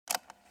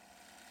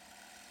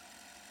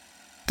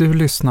Du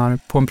lyssnar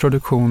på en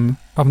produktion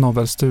av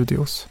Novel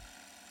Studios.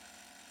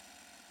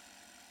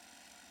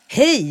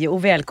 Hej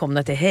och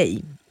välkomna till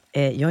Hej.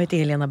 Jag heter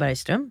Helena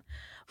Bergström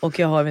och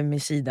jag har vid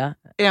min sida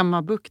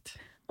Emma Bukt.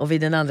 Och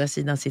vid den andra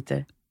sidan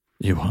sitter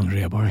Johan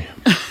Rheborg.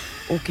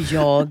 Och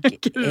jag,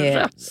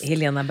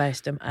 Helena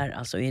Bergström, är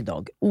alltså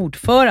idag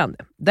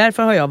ordförande.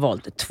 Därför har jag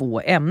valt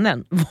 2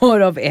 ämnen,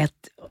 varav ett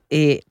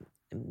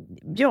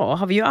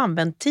har vi ju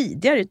använt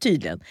tidigare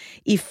tydligen.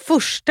 I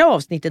första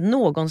avsnittet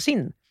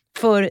någonsin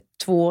för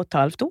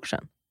 2,5 år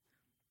sedan.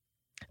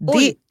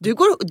 Oj, du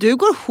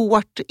går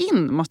hårt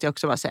in, måste jag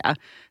också bara säga.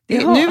 Nu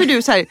är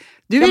du så här,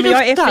 du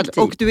är ruttad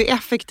och du är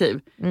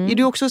effektiv. Är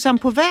du också sen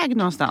på väg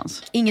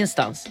någonstans?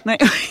 Ingenstans. Nej.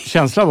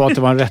 Känslan var att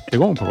det var en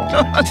rättegång på gång.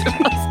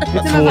 Det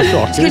är 2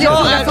 saker. Skulle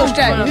jag fråga först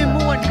här, hur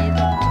mår ni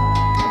idag?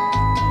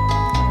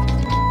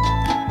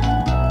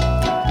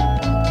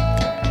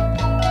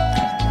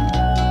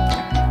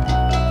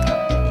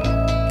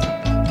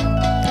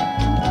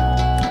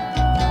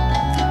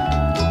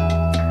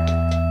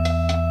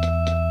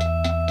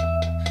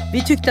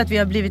 Vi tyckte att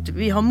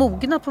vi har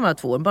mognat på de här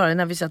 2 åren, bara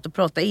när vi satt och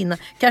pratade innan.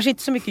 Kanske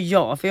inte så mycket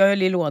för jag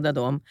höll i låda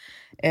då om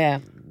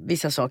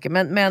vissa saker.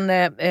 Men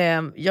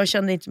jag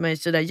kände inte mig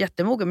sådär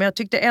jättemogen. Men jag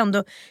tyckte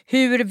ändå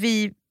hur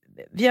vi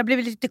har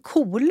blivit lite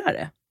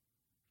coolare,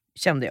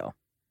 kände jag.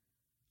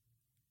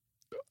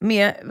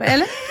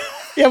 Eller?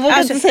 Jag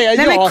vågar inte säga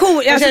nej, ja. Men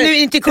cool, alltså, nu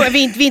är inte cool,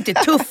 vi är inte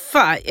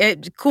tuffa.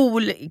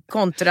 Cool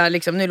kontra,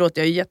 liksom, nu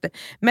låter jag ju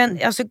men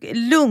alltså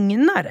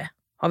lugnare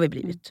har vi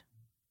blivit.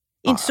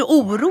 Inte så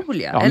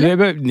oroliga, ja,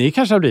 eller? Ni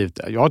kanske har blivit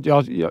det.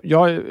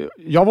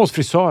 Jag var hos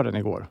frisören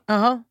igår.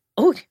 Jaha.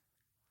 Oj.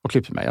 Och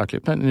klippte mig. Jag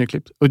klippte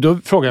nyklippt. Och då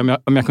frågade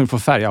jag om jag kunde få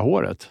färga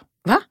håret.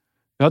 Va?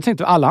 Jag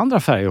tänkte alla andra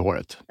färger i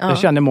håret. Ja. Jag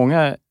känner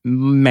många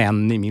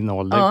män i min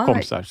ålder,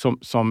 kompisar,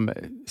 som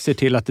ser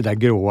till att det där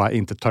gråa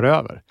inte tar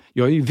över.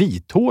 Jag är ju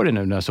vithårig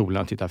nu när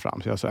solen tittar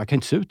fram. Så jag kan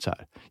inte se ut så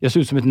här. Jag ser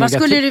ut som ett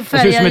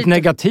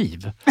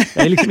negativ.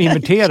 Jag är liksom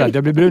inverterad.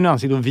 Jag blir brun i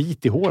ansiktet och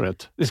vit i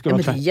håret. Det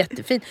är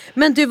jättefint.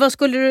 Men du, vad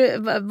skulle du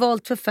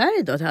valt för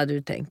färg då? Hade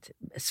du tänkt?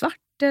 Svart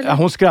eller? Ja,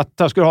 hon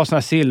skrattar. Skulle ha sån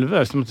här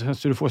silver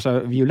så du får så här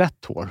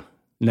violett hår.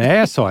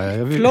 Nej, sa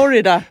jag.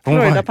 Florida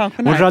pensionär.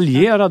 Hon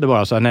raljerade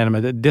bara så här, nej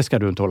men det ska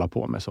du inte hålla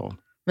på med, så.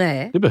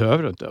 Nej. Det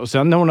behöver du inte. Och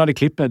sen när hon hade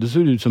klippt mig, då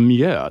såg det ut som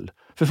mjöl.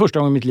 För första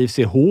gången i mitt liv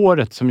ser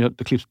håret som jag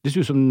klippt, det ser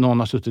ut som någon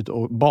har suttit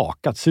och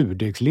bakat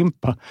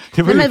surdegslimpa.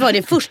 Men var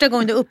det första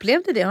gången du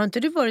upplevde det? Har inte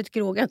du varit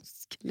grå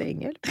ganska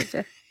länge?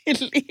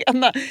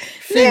 Helena,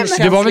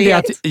 det var väl det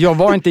att jag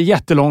var inte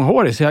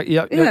jättelånghårig, så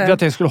jag tänkte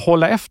att jag skulle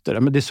hålla efter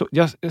det. Men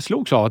jag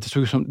slogs av att det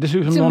såg ut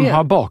som någon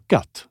har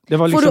bakat. Det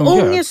var liksom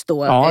får du ångest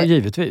då? Ja,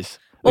 givetvis.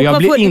 Och jag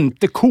blir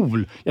inte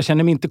cool. Jag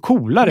känner mig inte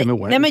coolare med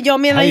åren. Nej, men jag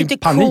menar inte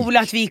cool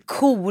att vi är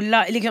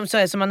coola. Liksom så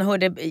här, som man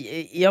hörde,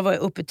 jag var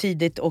uppe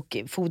tidigt och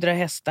fodrade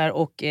hästar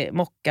och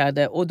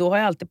mockade. Och då har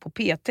jag alltid på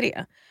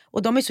P3.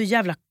 Och de är så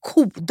jävla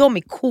de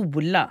är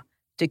coola,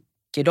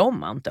 tycker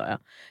de, antar jag.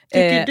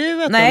 Tycker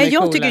du att nej, de är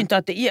jag coola? tycker inte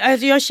att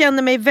jag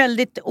känner mig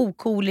väldigt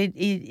ocool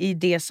i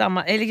det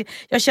samma. Eller,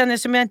 jag känner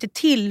som jag inte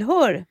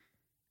tillhör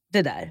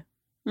det där.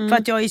 För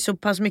att jag är så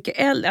pass mycket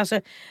äldre.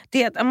 Alltså,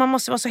 man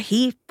måste vara så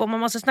hipp och man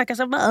måste snacka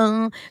så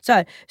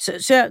här.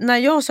 Så när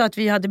jag sa att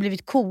vi hade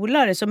blivit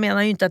coolare, så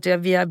menar jag inte att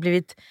vi har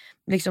blivit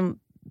liksom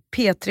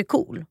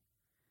P3-cool.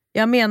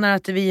 Jag menar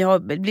att vi har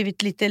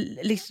blivit lite,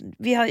 liksom,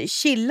 vi har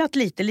chillat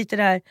lite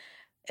där.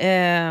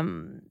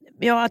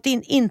 Att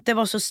inte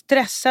vara så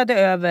stressade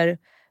över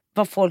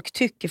vad folk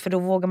tycker, för då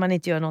vågar man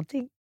inte göra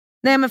någonting.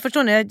 Nej, men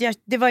förstår ni,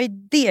 det var ju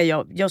det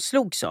jag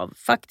slogs av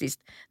faktiskt,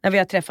 när vi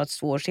har träffats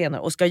 2 år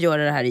senare och ska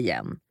göra det här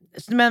igen.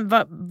 Men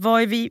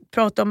vad är vi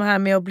pratar om här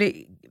med att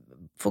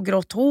få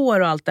grått hår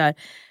och allt där?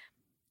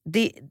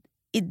 Det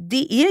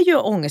är ju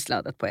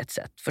ångestladdat på ett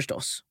sätt,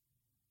 förstås.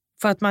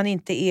 För att man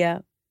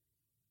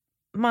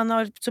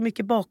har så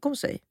mycket bakom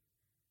sig.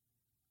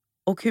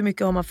 Och hur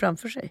mycket har man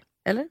framför sig?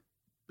 Eller?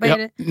 Vad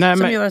är det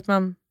som gör att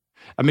man...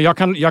 Ja, men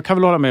jag kan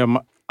väl hålla med om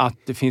att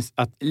det finns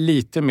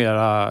lite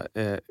mera...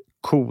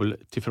 cool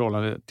till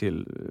förhållande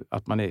till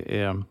att man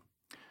är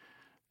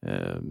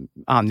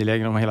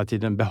angelägen om att hela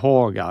tiden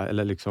behaga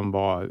eller liksom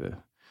vara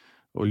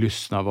och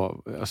lyssna.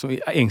 Alltså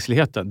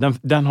ängsligheten,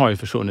 den har ju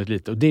försvunnit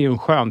lite, och det är ju en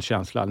skön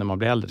känsla när man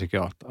blir äldre, tycker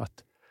jag,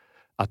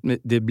 att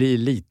det blir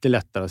lite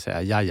lättare att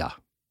säga jaja.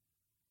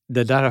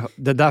 Det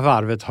där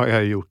varvet har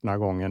jag gjort några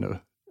gånger nu.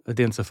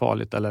 Det är inte så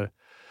farligt, eller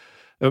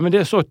men det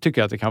är så,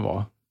 tycker jag att det kan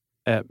vara.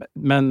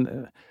 Men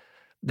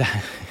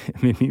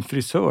med min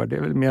frisör, det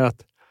är väl mer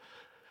att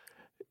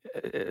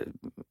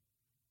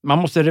man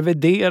måste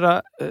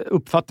revidera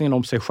uppfattningen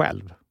om sig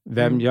själv,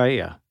 vem jag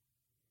är.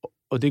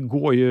 Och det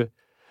går ju...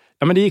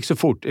 Ja, men det gick så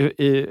fort.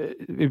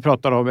 Vi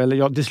pratade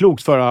om, det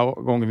slogs förra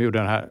gången vi gjorde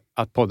den här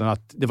podden,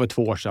 att det var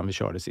 2 år sedan vi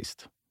körde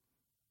sist.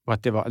 Och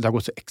att det har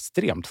gått så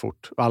extremt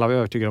fort. Och alla var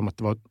övertygade om att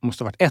det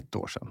måste ha varit 1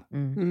 år sedan.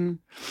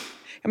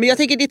 Ja, men jag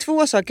tänker det är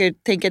 2 saker.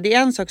 Det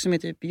är en sak som är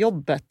typ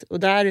jobbet. Och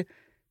där,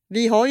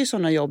 vi har ju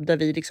sådana jobb där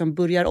vi liksom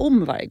börjar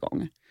om varje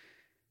gång.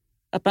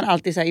 Att man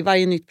alltid så här, i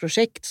varje nytt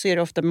projekt så är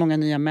det ofta många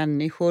nya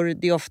människor.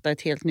 Det är ofta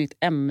ett helt nytt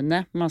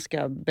ämne man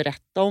ska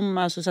berätta om.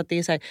 Alltså, så att det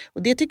är så här,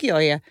 och det tycker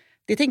jag är,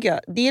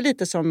 det är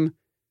lite som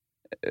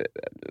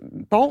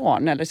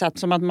barn. Eller så att,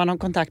 som att man har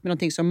kontakt med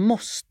någonting som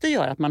måste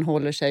göra att man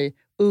håller sig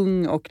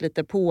ung och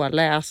lite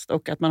påläst.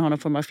 Och att man har någon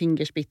form av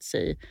fingerspits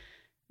i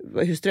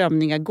hur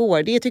strömningar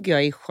går. Det tycker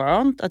jag är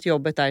skönt, att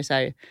jobbet är så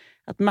här,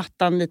 att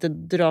mattan lite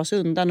dras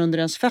undan under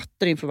ens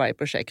fötter inför varje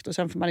projekt. Och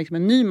sen får man liksom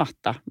en ny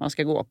matta man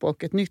ska gå på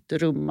och ett nytt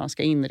rum man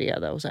ska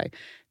inreda. Och så här.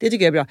 Det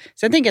tycker jag är bra.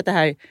 Sen tänker jag att det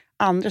här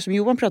andra som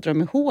Johan pratar om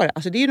med hår,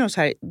 alltså det är ju något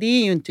så här, det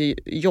är ju inte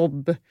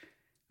jobb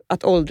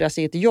att åldras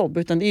i ett jobb,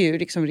 utan det är ju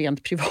liksom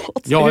rent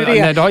privat. Ja,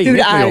 det har inget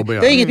med jobb att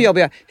göra. Det har inget med jobb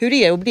att göra. Hur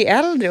det är att bli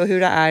äldre och hur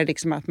det är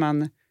liksom att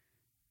man...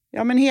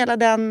 Ja, men hela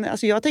den...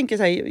 Alltså jag tänker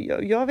så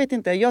här, jag vet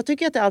inte. Jag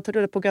tycker att det allt har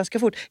rullat på ganska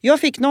fort. Jag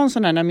fick någon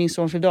sån här när min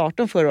son fyllde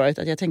 18 förra året,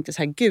 att jag tänkte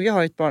så här, gud, jag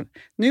har ett barn.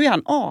 Nu är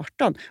han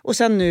 18. Och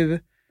sen nu,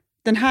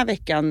 den här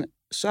veckan,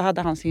 så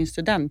hade han sin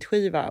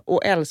studentskiva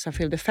och Elsa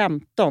fyllde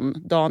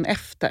 15 dagen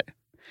efter.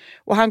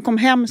 Och han kom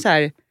hem så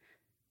här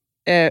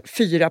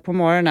 4 på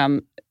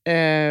morgonen.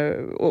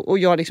 Och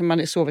jag liksom,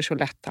 man sover så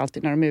lätt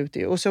alltid när de är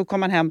ute. Och så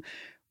kom han hem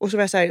och så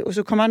var jag så här, och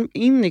så kom han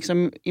in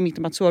liksom i mitt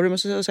och Mats sovrum och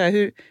så sa jag,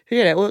 hur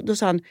är det? Och då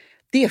sa han,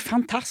 det är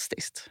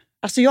fantastiskt.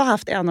 Alltså jag har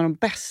haft en av de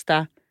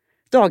bästa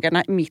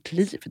dagarna i mitt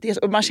liv.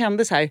 Och man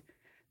kände så här,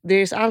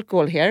 there is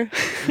alcohol here.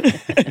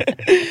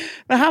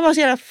 Men han var så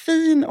jävla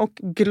fin och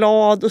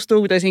glad och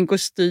stod där i sin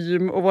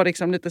kostym och var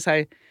liksom lite så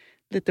här,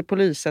 lite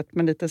poliset,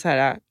 men lite så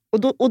här.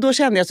 Och då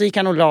kände jag, så gick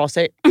han och la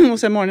sig. Och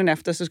sen morgonen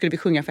efter så skulle vi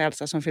sjunga för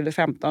Elsa som fyllde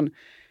 15.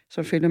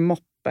 Som fyllde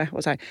moppe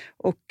och så här.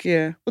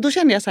 Och då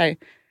kände jag så här,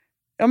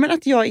 ja men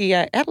att jag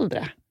är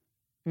äldre.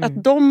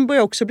 Att de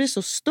börjar också bli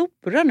så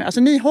stora nu.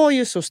 Alltså ni har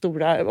ju så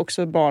stora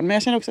också barn. Men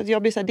jag känner också att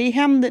jag blir så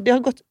här, det har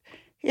gått,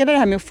 hela det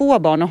här med att få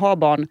barn och ha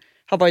barn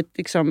har varit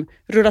liksom,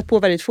 rullat på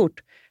väldigt fort.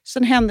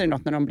 Sen händer det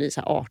något när de blir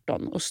så här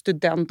 18 och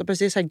student och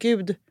precis så här,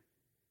 gud.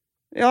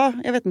 Ja,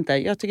 jag vet inte.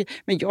 Jag tycker,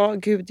 men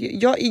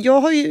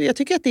jag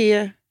tycker att det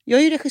är, jag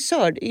är ju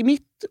regissör. I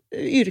mitt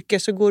yrke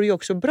så går det ju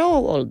också bra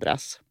att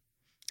åldras.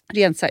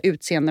 Rent så här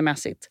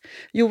utseendemässigt.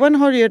 Johan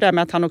har ju det där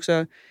med att han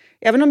också,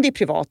 även om det är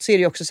privat, så är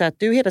det ju också så att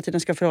du hela tiden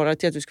ska förhålla dig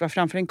till att du ska vara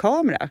framför en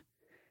kamera.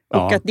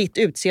 Ja. Och att ditt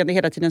utseende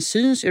hela tiden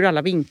syns ur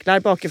alla vinklar,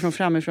 bakifrån,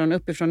 framifrån,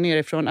 uppifrån,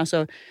 nerifrån.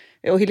 Alltså,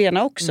 och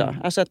Helena också.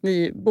 Alltså att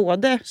ni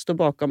både står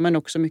bakom men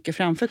också mycket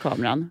framför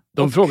kameran.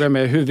 De frågar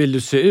mig, hur vill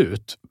du se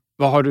ut?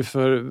 Vad är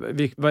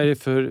det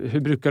för, hur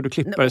brukar du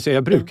klippa dig? Så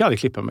jag brukar aldrig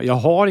klippa mig. Jag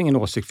har ingen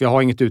åsikt, för jag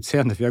har inget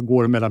utseende, för jag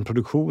går mellan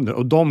produktioner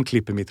och de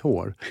klipper mitt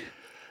hår.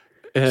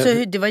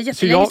 Så det var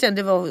jättelänge sedan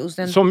det var hos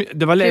en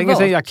det var länge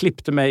sedan jag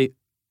klippte mig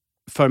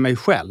för mig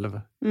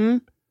själv.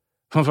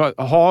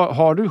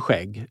 Har du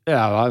skägg?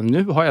 Ja,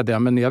 nu har jag det,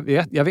 men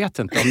jag vet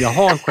inte om jag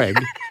har skägg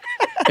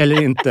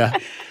eller inte.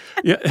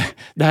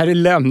 Det här är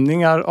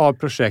lämningar av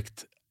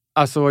projekt.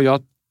 Alltså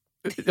jag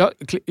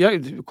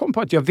kom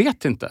på att jag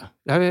vet inte.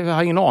 Jag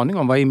har ingen aning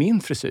om vad är min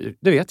frisyr.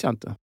 Det vet jag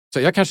inte. Så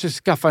jag kanske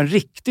skaffar en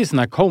riktig sån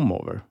här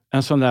comb-over.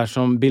 En sån där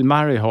som Bill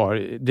Murray har.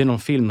 Det är någon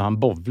film när han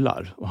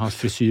bovlar och hans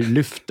frisyr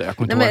lyfter.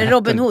 Nej, men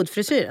Robin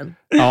Hood-frisyren?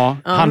 Ja,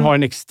 han har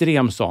en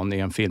extrem sån i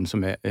en film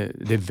som det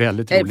är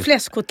väldigt roligt.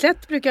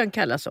 Fläskkotlett brukar han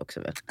kallas också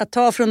väl? Att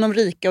ta från de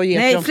rika och ge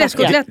till de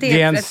fattiga.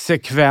 Det är en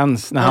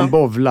sekvens när han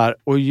bovlar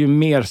och ju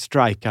mer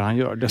strikar han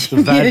gör, desto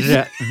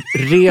värre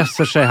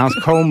reser sig hans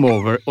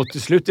comb-over och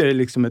till slut är det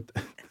liksom ett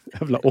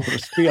jävla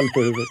årspel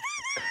på huvudet.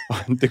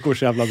 Det går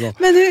så jävla bra.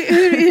 Men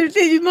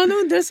hur man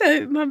undrar så här,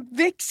 hur man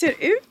växer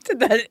ut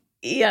det där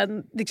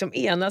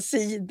ena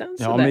sidan.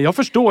 Ja, men jag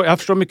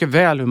förstår mycket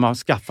väl hur man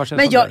skaffar sig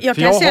men jag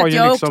har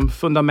ju liksom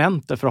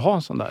fundamenter för att ha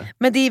en sån där.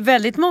 Men det är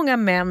väldigt många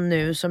män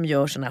nu som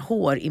gör såna här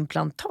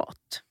hårimplantat.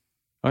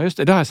 Ja, just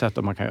det har jag sett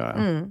att man kan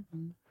göra.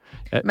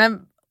 Men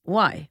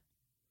why?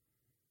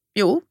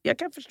 Jo, jag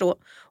kan förstå.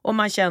 Om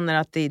man känner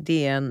att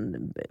det är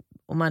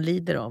om man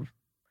lider av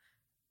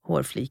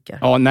hårflikar.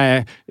 Ja,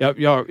 nej.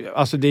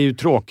 Alltså det är ju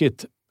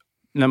tråkigt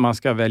när man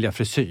ska välja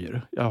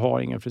frisyr. Jag har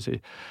ingen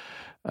frisyr.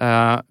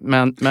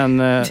 Men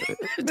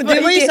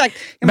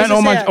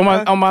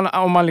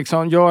om man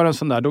liksom gör en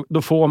sån där,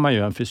 då får man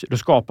ju en frisyr. Då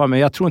skapar man,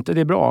 jag tror inte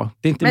det är bra.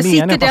 Det är inte men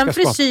meningen sitter den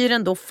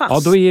frisyren då fast?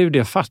 Ja, då är ju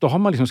det fast. Då har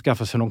man liksom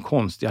skaffat sig någon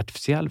konstig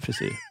artificiell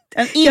frisyr.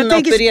 En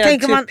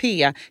inopererad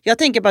tupé. Jag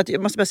tänker på att,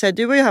 jag måste bara säga,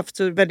 du har ju haft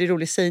så väldigt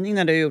rolig sägning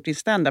när du har gjort din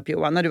stand-up,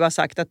 Johan, när du har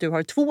sagt att du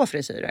har 2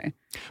 frisyrer.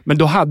 Men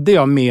då hade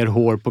jag mer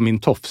hår på min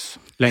tofs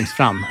längst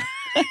fram.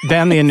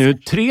 Den är nu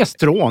 3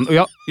 strån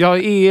och jag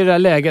är i det här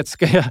läget,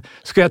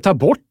 ska jag ta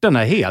bort den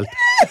här helt?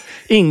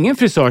 Ingen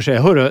frisör säger,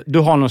 hörru, du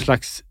har någon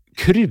slags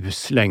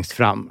krus längst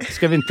fram.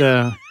 Ska vi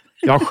inte...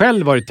 Jag har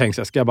själv varit tänkt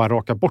så ska jag bara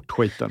raka bort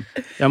skiten.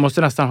 Jag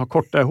måste nästan ha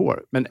kortare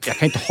hår. Men jag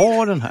kan inte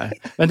ha den här.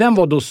 Men den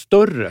var då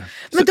större.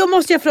 Men då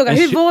måste jag fråga,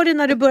 hur var det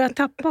när du började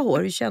tappa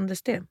hår? Hur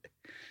kändes det?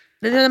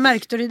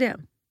 Märkte du det?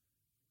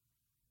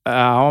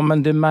 Ja,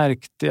 men det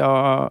märkte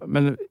jag.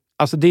 Men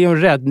alltså det är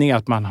en räddning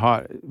att man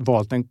har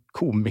valt en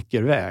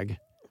komikerväg.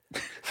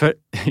 För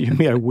ju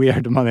mer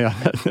weird man är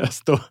när jag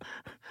står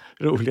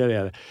Roligare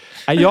är det.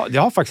 Nej,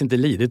 jag har faktiskt inte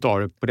lidit av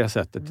det på det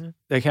sättet.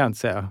 Det kan jag inte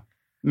säga.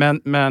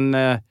 Men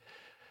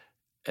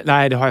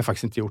nej, det har jag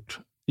faktiskt inte gjort.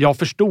 Jag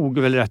förstod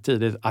väl rätt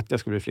tidigt att jag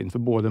skulle bli flint. För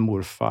både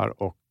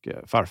morfar och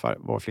farfar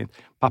var flint.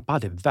 Pappa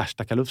hade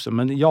värsta kalufsen.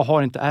 Men jag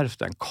har inte ärvt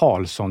den.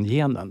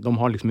 Karlsson-genen. De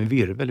har liksom en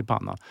virvel i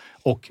pannan.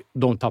 Och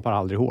de tappar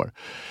aldrig hår.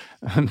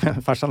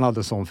 Farsan hade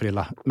en sån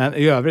frilla. Men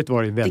i övrigt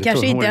var det väldigt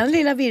tunnhårigt. Det kanske är den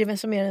lilla virveln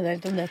som är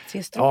de där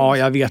 3 strån. Ja,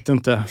 jag vet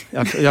inte.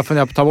 Jag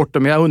funderar på att ta bort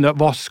dem. Men jag undrar,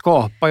 vad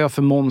skapar jag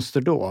för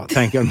monster då?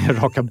 Tänker jag när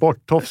jag rakar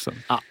bort tofsen.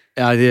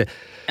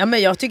 Ja,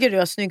 men jag tycker du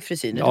har snygg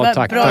frisyr. Det var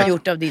tack. bra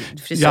gjort av din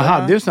frisyr. Jag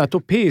hade ju en sån här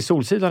topé i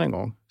Solsidan en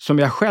gång. Som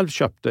jag själv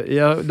köpte.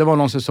 Det var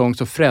någon säsong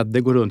så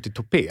Fredde går runt i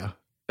topé.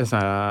 En sån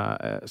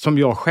här, som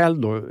jag själv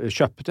då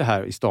köpte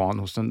här i stan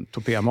hos en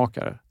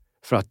topémakare.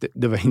 För att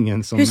det var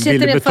ingen som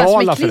ville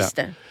betala för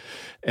det.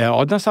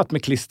 Ja, den satt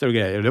med klister och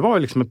grejer. Det var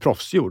liksom en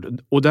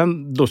proffsgjord. Och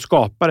den då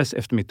skapades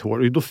efter mitt hår.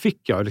 Och då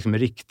fick jag liksom en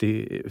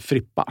riktig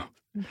frippa.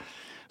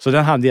 Så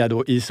den hade jag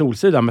då i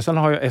Solsidan. Men sen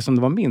har jag, eftersom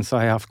det var min, så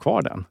har jag haft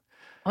kvar den.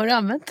 Har du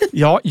använt den?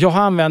 Ja, jag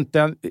har använt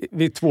den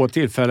vid 2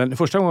 tillfällen.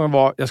 Första gången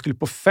var jag skulle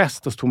på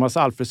fest hos Thomas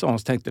Alfredsson.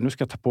 Så tänkte jag, nu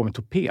ska jag ta på mig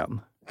topén.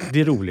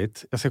 Det är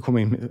roligt. Jag ska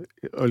komma in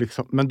och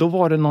liksom. Men då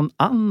var det någon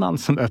annan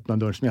som öppnade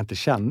dörren som jag inte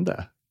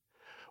kände.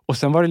 Och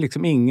sen var det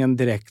liksom ingen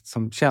direkt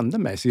som kände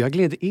mig. Så jag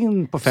gled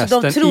in på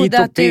festen i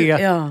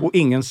topé och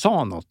ingen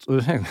sa något.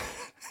 Och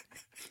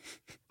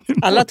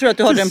alla tror att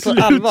du har den på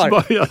allvar.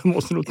 Bara, jag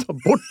måste nog ta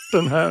bort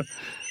den här.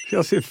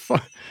 Jag ser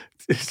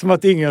det är som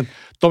att ingen,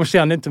 de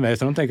känner inte mig.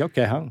 Så de tänker,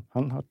 okej,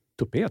 han har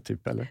topé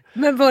typ, eller?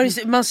 Men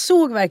man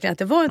såg verkligen att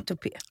det var en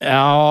topé?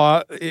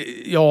 Ja,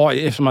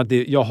 eftersom att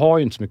jag har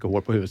ju inte så mycket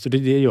hår på huvudet. Så det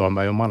gör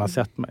man ju om man har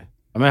sett mig.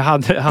 Men jag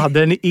hade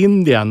den i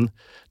Indien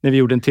när vi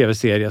gjorde en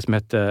tv-serie som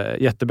hette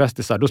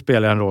Jättebästisar. Då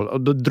spelade jag en roll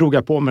och då drog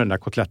jag på mig den där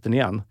kotletten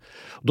igen.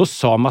 Då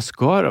sa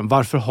maskören,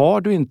 varför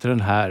har du inte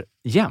den här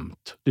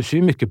jämt? Du ser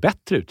ju mycket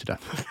bättre ut i den.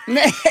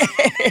 Nej.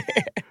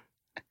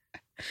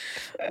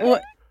 Och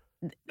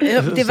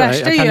det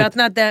värsta är ju att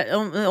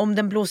om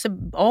den blåser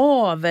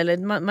av eller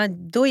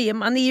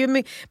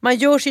man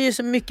gör sig ju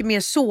så mycket mer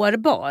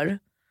sårbar.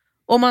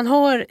 Om man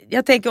har,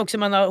 jag tänker också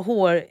man har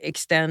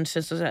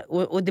hårextensions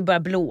och det börjar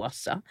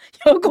blåsa.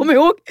 Jag kommer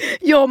ihåg,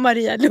 jag och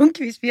Maria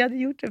Lundqvist, vi hade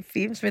gjort en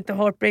film som heter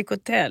Heartbreak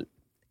Hotel.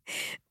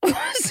 Och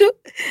så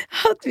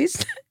hade vi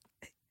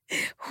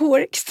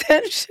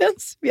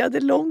hårextensions. Vi hade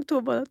långt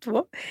hår båda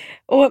två.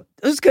 Och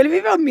då skulle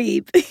vi vara med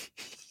i...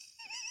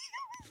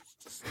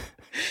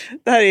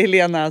 Det här är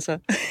Helena alltså.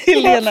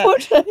 Helena,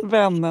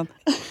 vännen.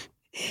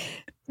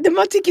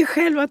 Man tycker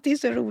själv att det är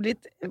så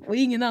roligt och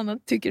ingen annan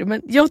tycker det.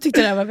 Men jag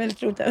tyckte det här var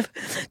väldigt roligt.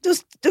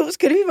 Då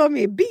skulle vi vara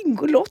med i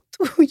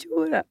Bingolotto och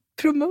göra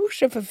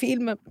promotion för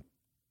filmen.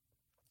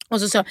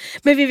 Och så sa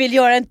men vi vill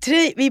göra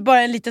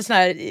bara en liten sån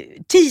här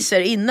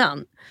teaser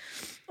innan.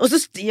 Och så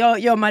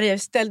jag och Maria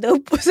ställde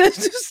upp och sen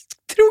så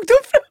drog de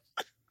fram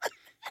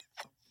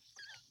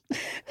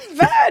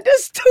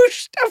världens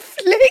största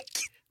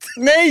fläkt.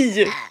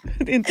 Nej,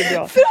 det är inte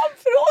bra.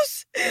 Framför oss.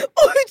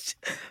 Och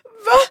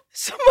va?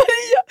 Så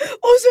Maria.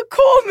 Och så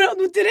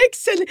kameran och direkt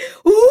säljer.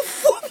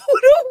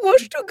 Våra hår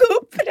stod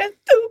upp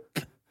rätt upp.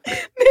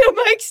 Med de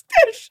här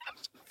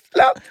extensions.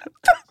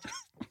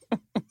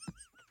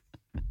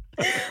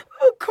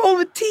 Och kom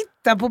och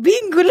titta på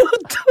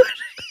Bingolotto.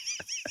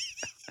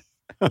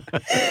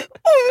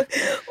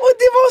 och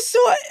det var så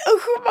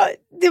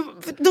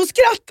då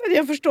skrattade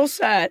jag förstås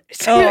så här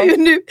jag ju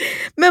nu.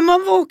 Men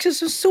man var också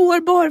så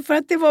sårbar för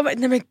att det var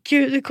nej men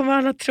gud, det kommer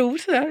alla tro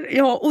så här.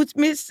 Ja, och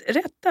med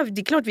rätta,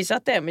 det är klart vi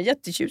satt där med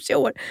jättetjusiga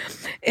år.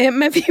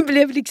 Men vi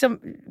blev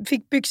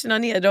fick byxorna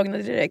neddragna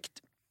direkt.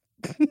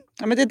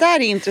 Ja, men det där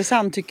är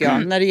intressant tycker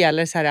jag när det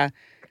gäller så här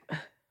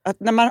att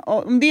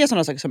om det är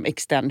sådana saker som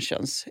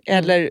extensions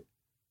eller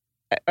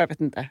jag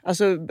vet inte,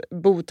 alltså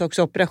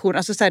botoxoperation,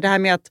 alltså så här, det här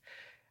med att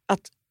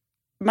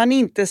man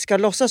inte ska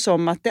låtsas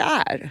som att det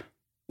är.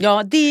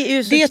 Ja, det är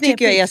ju så det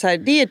tycker jag är så här,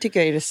 det tycker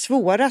jag är det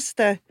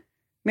svåraste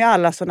med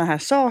alla såna här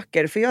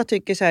saker, för jag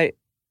tycker så här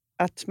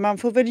att man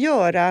får väl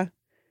göra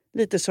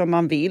lite som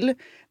man vill,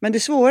 men det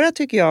svåra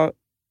tycker jag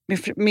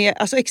med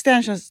alltså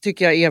extensions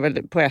tycker jag är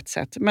väl på ett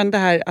sätt, men det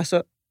här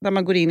alltså när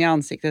man går in i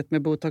ansiktet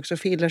med botox och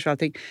fillers och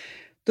allting,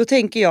 då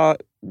tänker jag,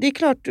 det är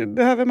klart,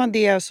 behöver man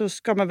det så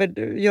ska man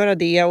väl göra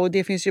det, och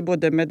det finns ju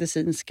både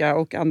medicinska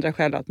och andra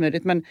skäl att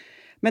möjligt, men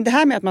det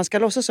här med att man ska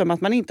låtsas som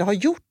att man inte har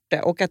gjort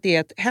det och att det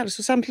är ett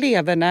hälsosamt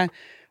leverne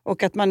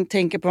och att man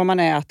tänker på vad man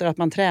äter, att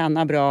man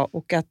tränar bra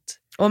och att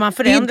man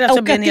förändras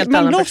och blir en helt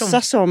annan person. Man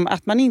låtsas som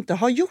att man inte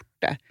har gjort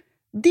det.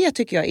 Det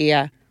tycker jag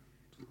är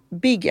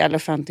big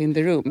elephant in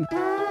the room.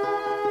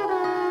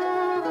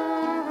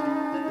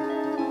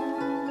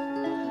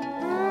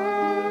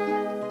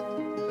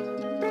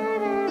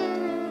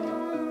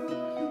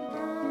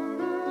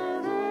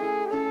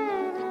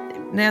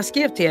 När jag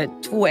skrev till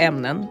 2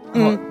 ämnen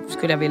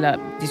skulle jag vilja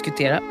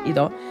diskutera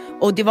idag.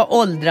 Och det var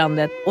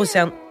åldrandet och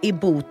sen är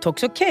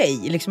botox okej?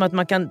 Liksom att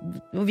man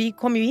kan, och vi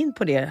kom ju in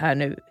på det här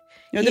nu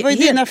Ja, det var ju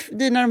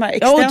dina de här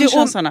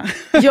extensionsarna.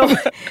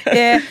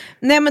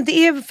 Nej, men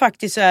det är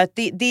faktiskt så att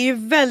det är ju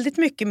väldigt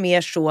mycket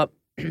mer så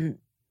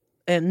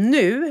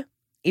nu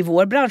i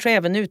vår bransch och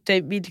även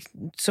ute,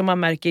 som man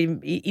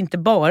märker inte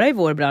bara i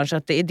vår bransch,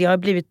 att det har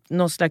blivit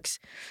någon slags,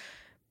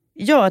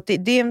 att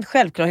det är en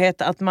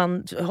självklarhet att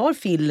man har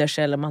fillers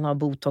eller man har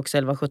botox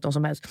eller vad 17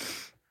 som helst.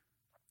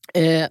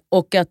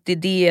 Och att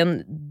det är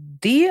en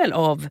del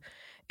av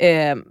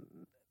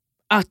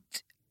att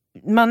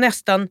man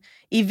nästan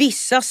i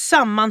vissa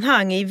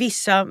sammanhang,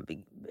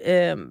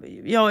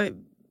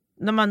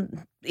 när man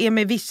är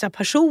med vissa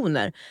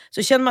personer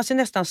så känner man sig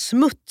nästan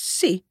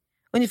smutsig.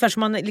 Ungefär som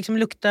man liksom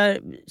luktar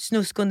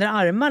snusk under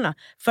armarna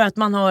för att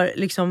man har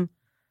liksom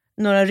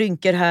några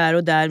rynkor här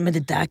och där, men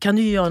det där kan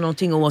du ju göra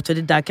någonting åt. Och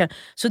det där kan...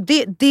 Så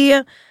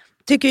det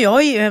tycker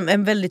jag är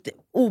en väldigt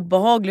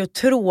obehaglig och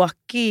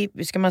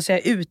tråkig, ska man säga,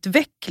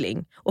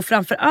 utveckling. Och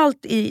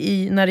framförallt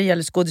när det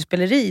gäller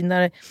skådespeleri,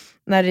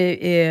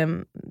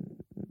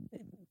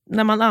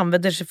 när man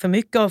använder sig för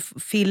mycket av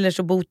fillers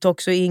och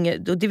botox och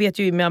det vet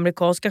ju med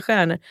amerikanska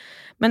stjärnor,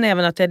 men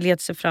även att det leder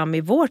sig fram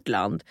i vårt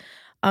land,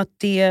 att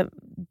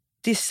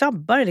det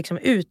sabbar liksom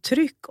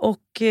uttryck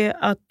och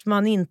att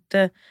man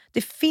inte,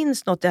 det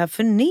finns något, det här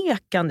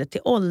förnekande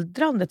till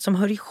åldrandet som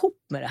hör ihop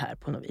med det här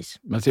på något vis.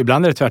 Men så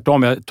ibland är det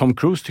tvärtom. Tom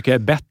Cruise tycker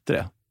jag är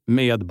bättre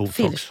med botox.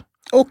 Fillers.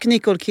 Och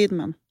Nicole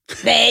Kidman.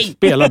 Nej!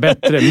 Spelar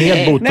bättre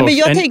med botox. Nej, men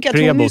jag än tänker att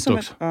hon är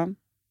pre-botox. som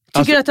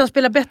Tycker du att han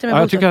spelar bättre med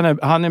botox? Jag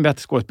tycker han är en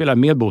bättre skådespelare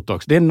med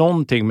botox. Det är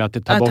någonting med att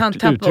det tar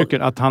bort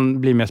uttrycken. Att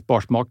han blir mer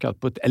sparsmakad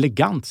på ett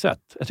elegant sätt.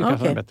 Jag tycker att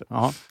han är bättre.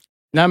 Ja.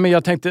 Nej, men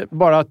jag tänkte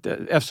bara att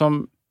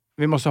eftersom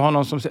vi måste ha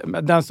någon som...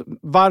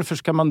 varför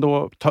ska man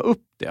då ta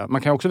upp det?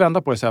 Man kan också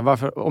vända på det. Så här,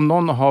 varför, om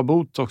någon har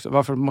botox,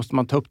 varför måste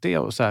man ta upp det?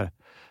 Och så här,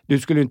 du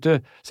skulle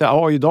inte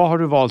säga, idag har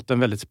du valt en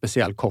väldigt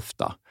speciell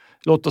kofta.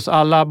 Låt oss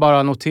alla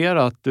bara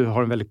notera att du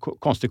har en väldigt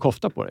konstig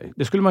kofta på dig.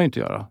 Det skulle man ju inte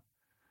göra.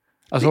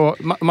 Alltså,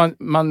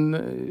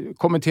 man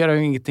kommenterar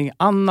ju ingenting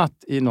annat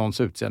i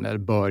någons utseende eller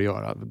bör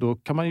göra. Då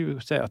kan man ju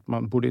säga att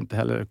man borde inte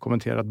heller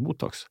kommentera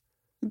botox.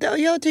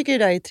 Jag tycker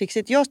det där är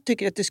trixigt. Jag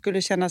tycker att det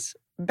skulle kännas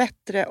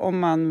bättre om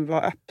man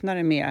var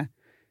öppnare med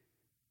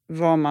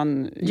vad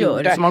man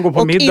gör. Så man går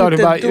på middag och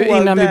bara,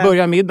 innan vi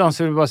börjar middagen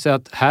så vill vi bara säga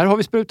att här har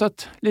vi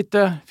sprutat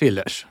lite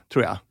fillers,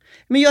 tror jag.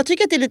 Men jag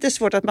tycker att det är lite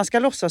svårt att man ska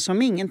låtsas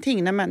som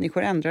ingenting när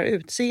människor ändrar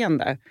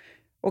utseende.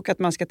 Och att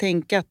man ska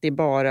tänka att det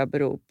bara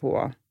beror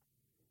på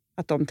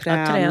att de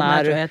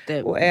tränar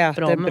och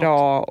äter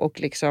bra och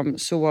liksom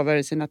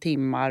sover sina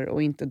timmar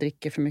och inte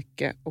dricker för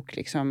mycket. Och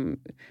liksom,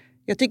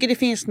 jag tycker det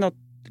finns något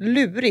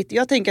lurigt.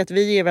 Jag tänker att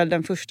vi är väl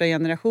den första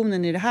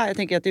generationen i det här. Jag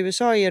tänker att i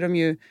USA är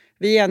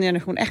vi är en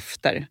generation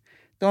efter.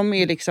 De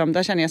är liksom,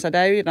 där känner jag så här,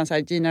 där är redan så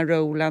här Gina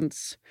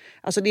Rowlands.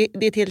 Alltså det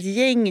är ett helt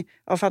gäng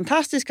av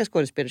fantastiska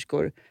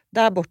skådespelerskor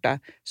där borta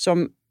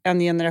som en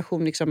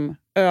generation liksom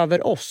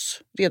över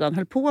oss redan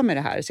höll på med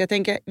det här. Så jag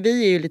tänker,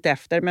 vi är ju lite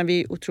efter, men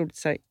vi är otroligt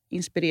så här,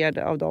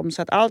 inspirerade av dem.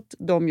 Så att allt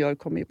de gör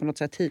kommer ju på något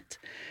sätt hit.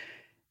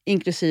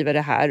 Inklusive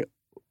det här.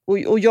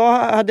 Och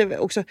jag hade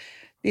också,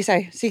 det är så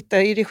här,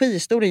 sitta i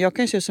registolen. Jag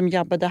kan ju se ut som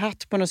Jabba the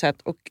Hutt på något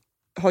sätt och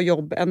ha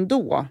jobb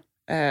ändå,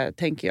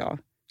 tänker jag.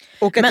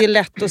 Och att det är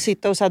lätt att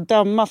sitta och så här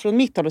döma från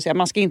mitt håll och säga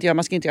man ska inte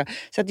göra.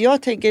 Så att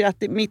jag tänker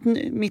att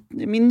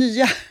min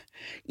nya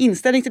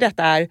inställning till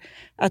detta är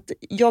att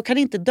jag kan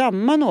inte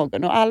döma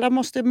någon.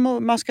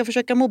 Och man ska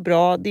försöka må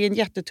bra. Det är en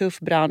jättetuff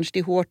bransch. Det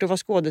är hårt att vara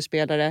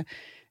skådespelare.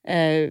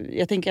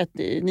 Jag tänker att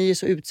ni är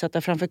så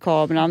utsatta framför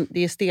kameran.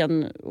 Det är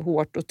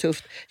stenhårt och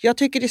tufft. Jag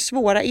tycker det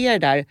svåra är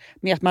där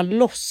med att man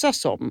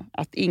låtsas som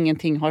att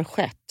ingenting har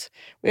skett.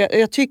 Och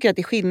jag tycker att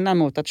det är skillnad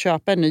mot att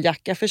köpa en ny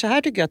jacka. För så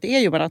här tycker jag att det är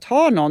ju att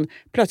ha någon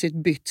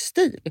plötsligt bytt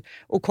stil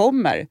och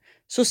kommer.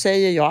 Så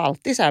säger jag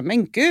alltid så här,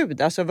 men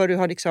gud, alltså vad du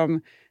har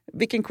liksom...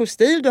 Vilken cool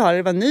stil du har,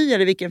 eller vad ny,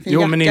 eller vilken fin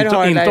jacka men du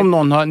har. Inte om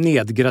någon har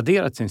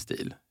nedgraderat sin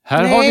stil.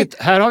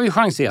 Här har vi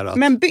chanserat.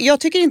 Men jag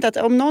tycker inte att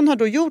om någon har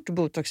då gjort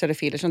botox eller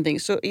fillers någonting,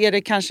 så är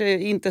det kanske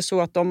inte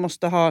så att de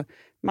måste ha...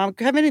 Man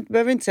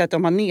behöver inte säga att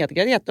de har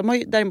nedgraderat. De har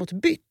ju däremot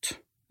bytt.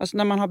 Alltså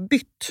när man har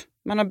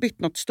bytt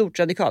något stort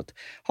radikalt.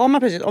 Har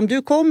man plötsligt, om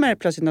du kommer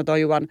plötsligt någon dag,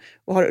 Johan,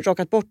 och har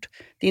rakat bort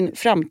din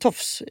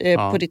framtofs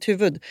på ditt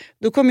huvud,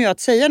 då kommer jag att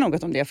säga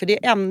något om det, för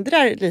det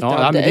ändrar lite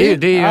av dig.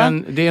 Det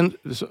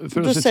är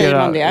för att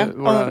citera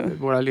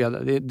våra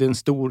ledare, det är en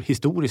stor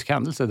historisk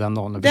händelse den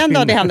dagen. Den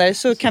dag det händer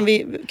så kan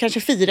vi kanske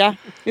fira,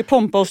 vi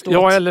pompa och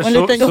stå eller och en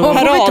liten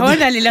parad. parad. Den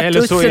där lilla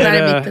tussen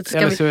där i mitten.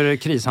 Eller så är det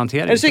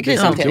krishantering. Eller så är det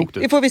krishantering.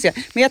 Det får vi se.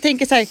 Men jag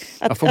tänker så här,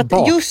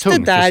 att just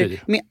det där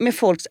med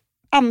folks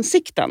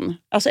ansikten.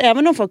 Alltså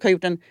även om folk har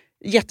gjort en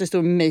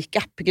jättestor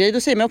make-up-grej,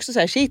 då säger man också så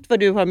här, shit vad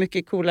du har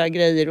mycket coola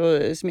grejer.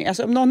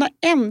 Alltså om någon har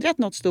ändrat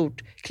något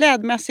stort,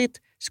 klädmässigt,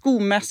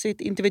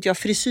 skomässigt, inte vet jag,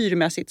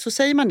 frisyrmässigt, så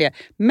säger man det.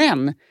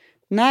 Men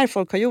när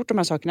folk har gjort de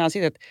här sakerna i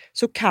ansiktet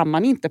så kan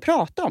man inte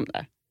prata om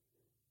det.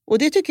 Och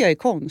det tycker jag är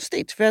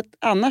konstigt, för att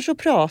annars så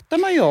pratar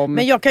man ju om...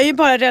 Men jag kan ju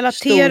bara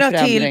relatera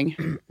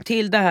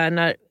till det här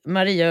när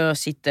Maria och jag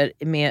sitter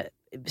med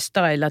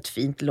stylat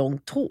fint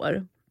långt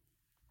hår.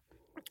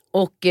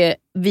 Och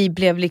vi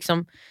blev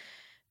liksom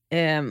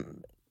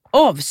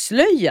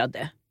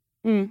avslöjade.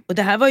 Och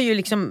det här var ju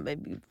liksom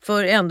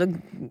för ändå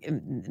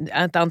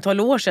ett antal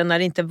år sedan när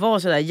det inte var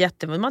så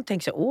där man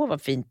tänkte så, åh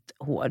vad fint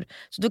hår.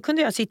 Så då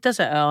kunde jag sitta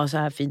så här, ja så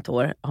här fint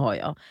hår har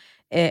jag.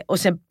 Och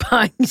sen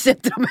pang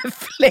sätter de en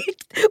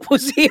fläkt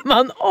och så är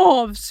man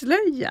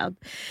avslöjad.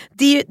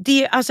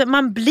 Alltså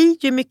man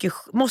blir ju mycket,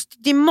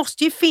 det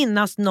måste ju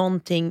finnas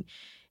någonting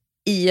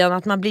i en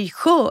att man blir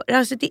skör.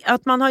 Alltså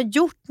att man har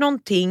gjort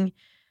någonting.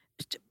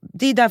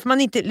 Det är därför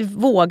man inte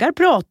vågar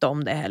prata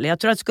om det heller. Jag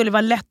tror att det skulle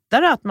vara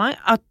lättare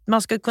att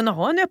man ska kunna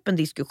ha en öppen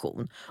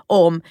diskussion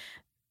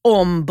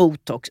om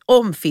botox,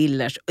 om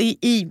fillers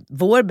i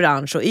vår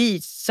bransch och i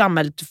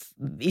samhället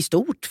i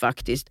stort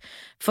faktiskt.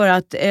 För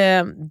att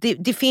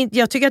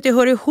jag tycker att det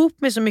hör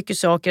ihop med så mycket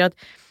saker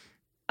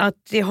att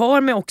det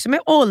har också med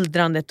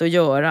åldrandet att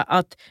göra,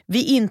 att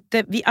vi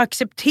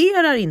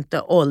accepterar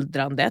inte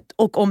åldrandet,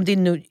 och om det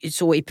nu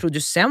så är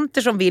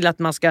producenter som vill att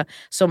man ska,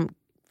 som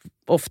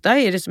ofta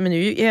är det, men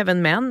nu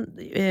även män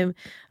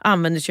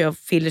använder sig av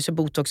fillers och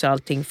botox och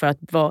allting för att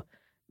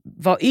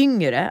vara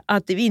yngre,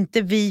 att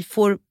vi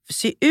får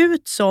se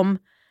ut som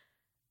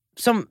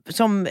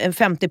en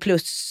 50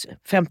 plus,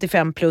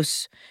 55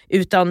 plus,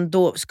 utan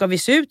då ska vi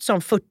se ut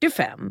som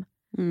 45.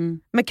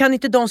 Men kan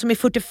inte de som är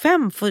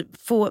 45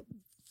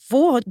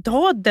 få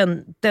ha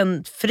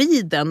den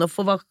friden och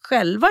få vara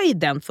själva i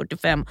den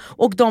 45,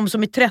 och de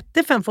som är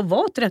 35 får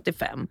vara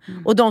 35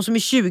 och de som är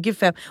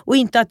 25, och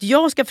inte att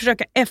jag ska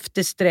försöka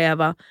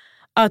eftersträva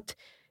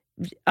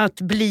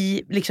att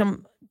bli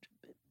liksom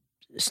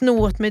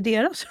snåt med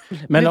deras.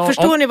 Men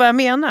förstår ni vad jag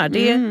menar?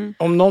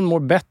 Om någon mår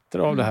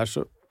bättre av det här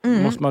så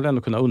måste man väl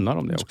ändå kunna unna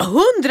dem det också.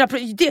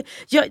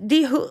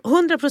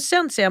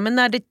 100% säger jag, men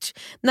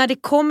när det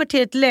kommer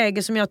till ett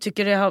läge som jag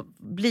tycker det har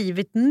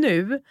blivit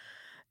nu,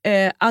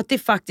 att det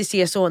faktiskt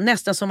är så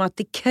nästan som att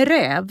det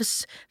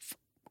krävs,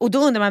 och då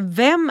undrar man,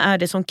 vem är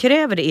det som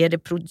kräver det?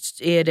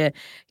 Är det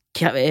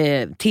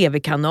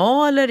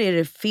tv-kanaler, är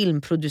det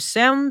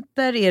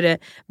filmproducenter,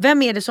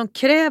 vem är det som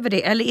kräver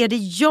det, eller är det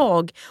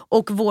jag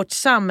och vårt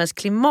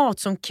samhällsklimat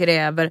som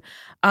kräver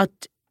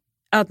att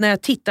när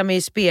jag tittar mig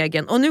i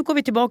spegeln, och nu går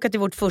vi tillbaka till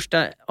vårt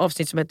första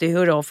avsnitt som heter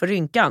Hurra för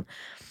rynkan,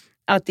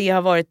 att det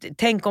har varit,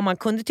 tänk om man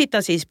kunde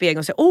titta sig i spegeln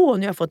och säga, åh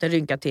nu har jag fått en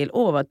rynka till,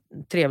 åh vad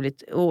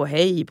trevligt, åh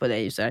hej på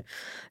dig, så här.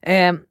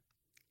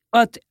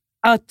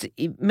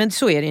 Men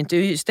så är det inte.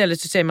 Istället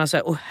så säger man så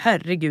här, åh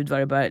herregud vad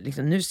det börjar,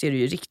 liksom, nu ser det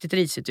ju riktigt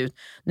risigt ut,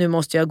 nu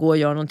måste jag gå och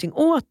göra någonting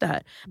åt det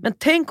här. Men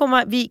tänk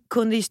om vi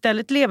kunde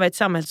istället leva i ett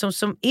samhälle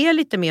som är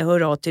lite mer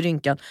hurra till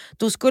rynkan,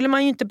 då skulle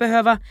man ju inte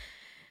behöva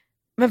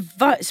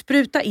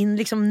spruta in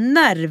liksom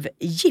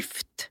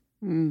nervgift.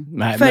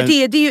 För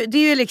det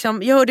är ju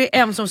liksom, jag hörde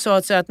en som sa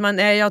att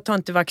jag tar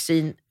inte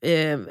vaccin,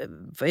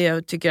 för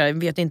jag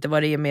vet inte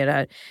vad det är med det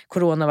här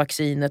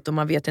coronavaccinet, och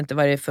man vet inte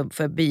vad det är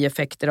för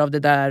bieffekter av det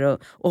där,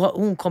 och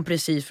hon kom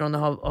precis från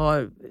att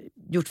ha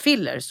gjort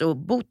fillers och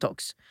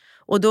botox,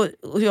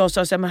 och jag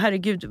sa så här, men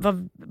herregud,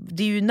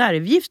 det är ju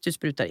nervgift du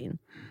sprutar in,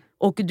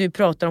 och du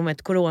pratar om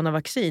ett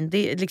coronavaccin,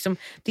 det är liksom,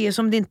 det är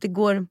som det inte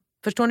går.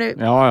 Förstår ni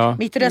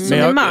mitt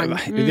resonemang?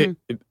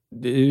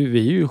 Vi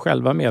är ju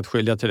själva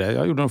medskyldiga till det.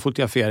 Jag gjorde en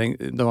fotografering,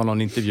 det var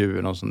någon intervju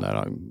i någon sån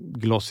där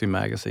Glossy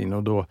Magazine,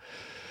 och då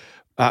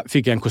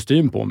fick jag en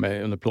kostym på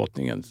mig under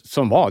plåtningen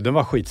den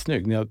var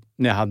skitsnygg när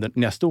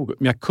jag stod,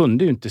 men jag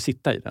kunde ju inte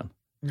sitta i den.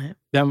 Nej.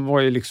 Den var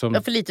ju liksom... Det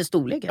var för lite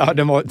storlek. Ja,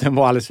 den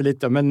var alldeles för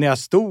lite. Men när jag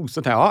stod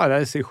så tänkte jag,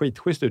 det ser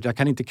skitschysst ut. Jag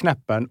kan inte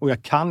knäppa den, och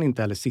jag kan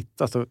inte heller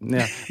sitta. Så när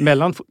jag,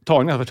 mellan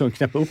tagningarna var jag tvungen att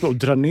knäppa upp och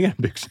dra ner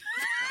byxorna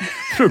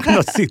för att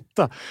kunna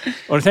sitta.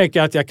 Och då tänker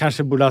jag att jag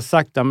kanske borde ha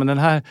sagt men den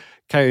här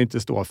kan jag ju inte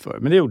stå för.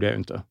 Men det gjorde jag ju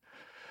inte.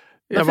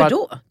 Varför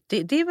då?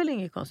 Det är väl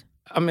inget konstigt?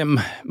 Ja, men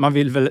man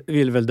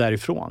vill väl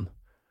därifrån.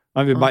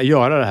 Man vill bara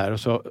göra det här, och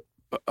så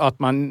att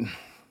man...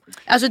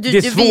 Alltså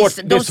de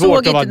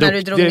såg inte när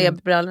du drog ner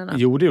brallorna?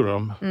 Jo, det gjorde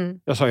de.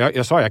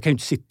 Jag sa jag kan ju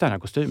inte sitta i den här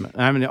kostymen.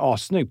 Nej, men det är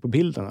assnygg på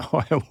bilden.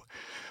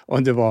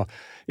 Och det var,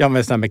 jag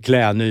med sådana med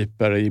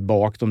klädnyper i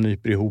bak, de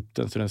nyper ihop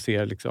den så den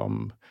ser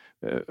liksom...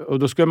 Och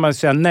då skulle man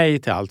säga nej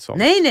till allt sånt.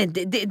 Nej,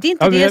 det är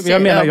inte det.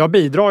 Jag menar, jag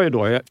bidrar ju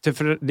då.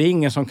 För det är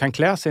ingen som kan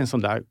klä sig i en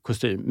sån där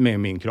kostym med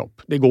min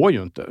kropp. Det går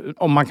ju inte.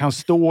 Om man kan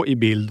stå i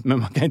bild, men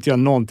man kan inte göra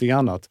någonting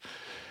annat.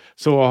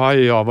 Så har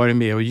jag varit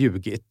med och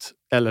ljugit.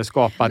 Eller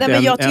skapat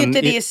men jag tycker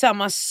inte det är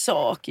samma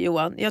sak,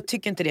 Johan. Jag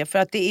tycker inte det. För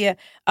att det är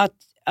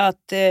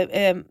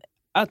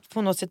att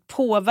på något sätt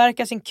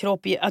påverka sin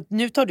kropp i att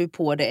nu tar du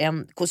på dig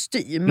en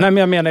kostym. Nej, men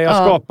jag menar, jag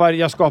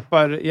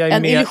skapar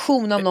en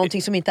illusion av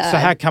någonting som inte är. Så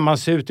här kan man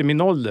se ut i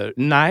min ålder.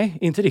 Nej,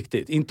 inte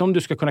riktigt. Inte om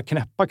du ska kunna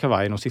knäppa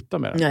kavajen och sitta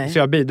med den. Nej. Så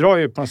jag bidrar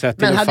ju på något sätt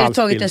till en falsk bild. Men hade du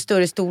tagit en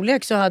större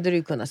storlek så hade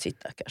du kunnat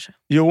sitta kanske.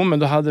 Jo, men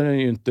då hade den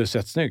ju inte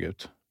sett snygg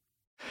ut.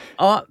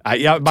 Ja,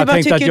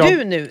 vad tycker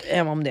du nu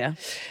om det?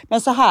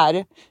 Men så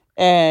här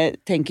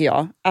tänker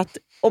jag att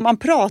om man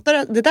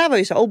pratar, det där var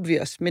ju så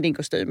obvious med din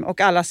kostym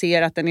och alla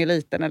ser att den är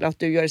liten eller att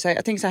du gör det så här.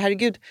 Jag tänker så här,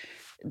 herregud,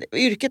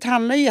 yrket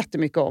handlar ju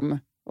jättemycket om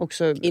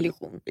också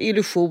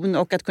illusion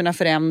och att kunna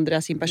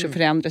förändra sin person,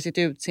 förändra sitt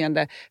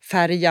utseende,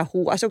 färga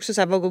hår, alltså också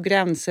så här, vad går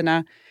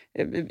gränserna?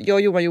 jag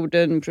och Johan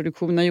gjorde en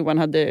produktion när Johan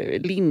hade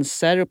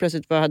linser och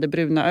plötsligt hade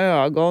bruna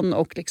ögon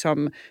och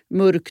liksom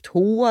mörkt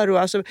hår. Och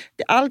alltså,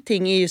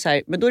 allting är ju så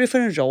här, men då är det för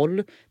en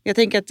roll. Jag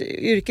tänker att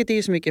yrket är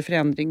ju så mycket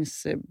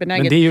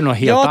förändringsbenäget. Men det är ju något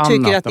helt jag annat.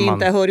 tycker att det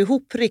inte hör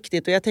ihop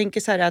riktigt. Och jag tänker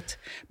så här att,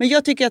 men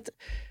jag tycker att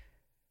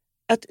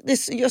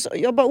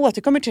jag bara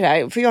återkommer till det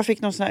här, för jag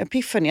fick någon sån här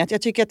epiphany, att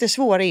jag tycker att det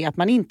svåra är att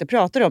man inte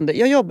pratar om det.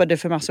 Jag jobbade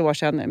för massa år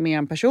sedan med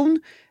en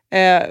person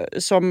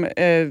som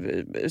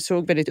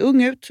såg väldigt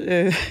ung ut,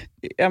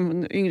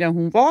 yngre än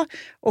hon var,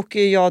 och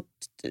jag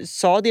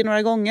sa det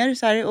några gånger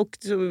så här, och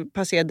så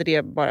passerade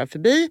det bara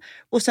förbi,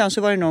 och sen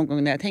så var det någon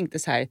gång när jag tänkte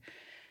så här,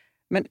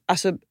 men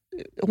alltså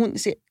hon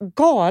ser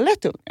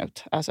galet ung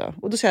ut, alltså.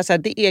 Och då säger jag så här,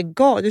 det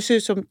är du ser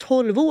ut som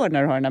 12 år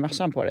när du har den här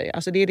mössan på dig,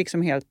 alltså det är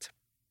liksom helt.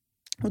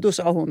 Och då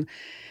sa hon,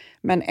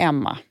 men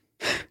Emma,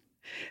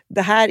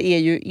 det här är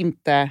ju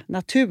inte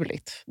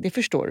naturligt. Det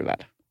förstår du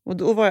väl?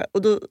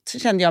 Och då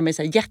kände jag mig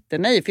så här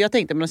jättenöjd. För jag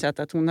tänkte på något sätt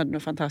att hon hade några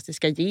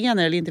fantastiska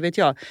gener eller inte vet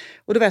jag.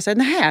 Och då var jag så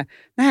här,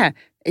 nej,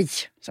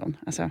 sån.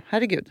 Alltså,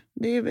 herregud.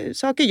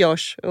 Saker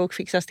görs och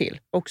fixas till.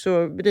 Och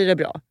så blir det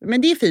bra.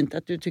 Men det är fint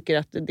att du tycker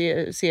att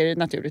det ser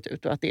naturligt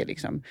ut. Och att det är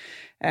liksom...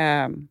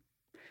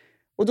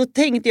 Och då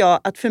tänkte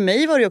jag att för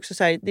mig var det också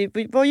så här,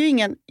 det var ju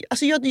ingen...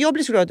 Alltså jag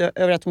blev så glad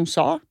över att hon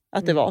sa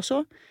att det var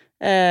så.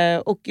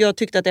 Och jag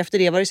tyckte att efter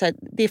det var det så här,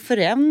 det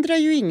förändrar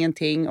ju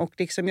ingenting. Och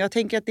liksom, jag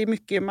tänker att det är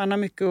mycket, man har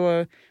mycket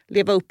att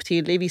leva upp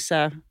till i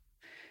vissa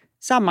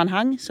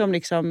sammanhang som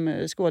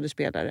liksom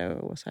skådespelare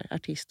och så här,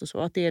 artist och så.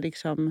 Att det är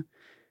liksom...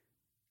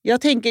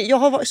 Jag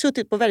har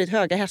suttit på väldigt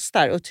höga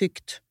hästar och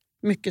tyckt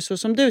mycket så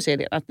som du säger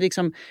det. Att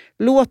liksom,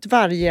 låt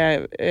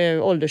varje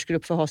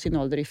åldersgrupp få ha sin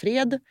ålder i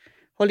fred.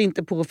 Håll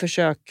inte på och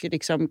försök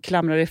liksom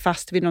klamra dig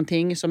fast vid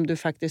någonting som du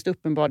faktiskt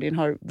uppenbarligen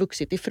har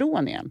vuxit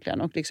ifrån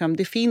egentligen. Och liksom,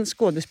 det finns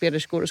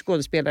skådespelerskor och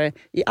skådespelare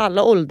i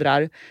alla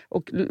åldrar.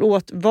 Och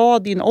låt vara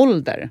din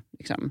ålder.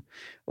 Liksom.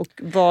 Och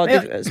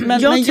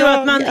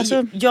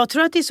jag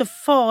tror att det är så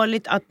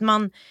farligt att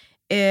man...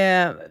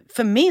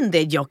 för min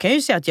del, jag kan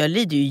ju säga att jag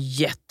lider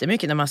ju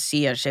jättemycket när man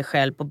ser sig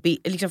själv på bild.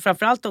 Liksom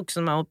framförallt också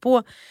när man håller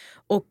på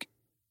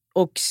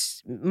och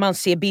man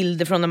ser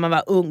bilder från när man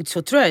var ung,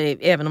 så tror jag,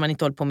 även om man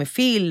inte håller på med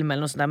film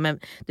eller något sånt där, men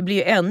det blir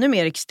ju ännu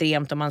mer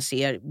extremt om man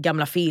ser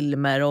gamla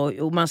filmer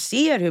och man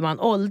ser hur man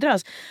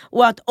åldras,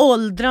 och att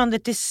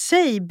åldrandet i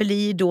sig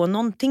blir då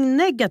någonting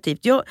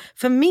negativt.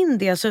 För min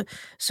del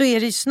så är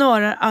det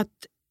snarare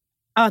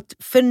att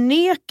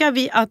förneka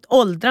vi att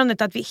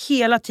åldrandet, att vi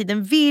hela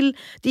tiden vill,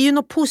 det är ju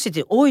något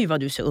positivt. Oj vad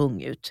du ser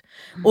ung ut.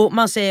 Och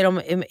man säger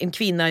om en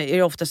kvinna är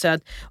det ofta så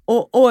att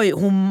oj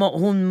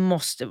hon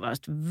måste vara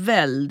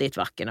väldigt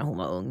vacker när hon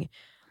var ung.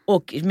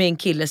 Och med en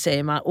kille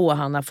säger man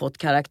han har fått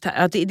karaktär.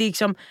 Att det är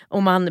liksom,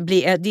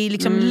 det är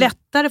liksom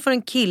lättare för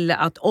en kille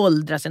att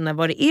åldras än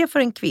vad det är för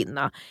en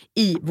kvinna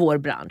i vår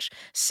bransch.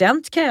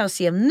 Sen kan jag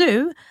se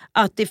nu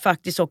att det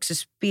faktiskt också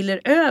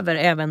spiller över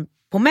även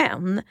på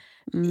män.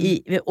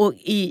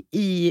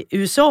 I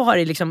USA har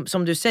det liksom,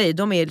 som du säger,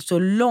 de är så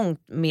långt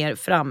mer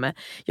framme.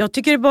 Jag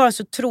tycker det är bara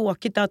så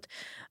tråkigt att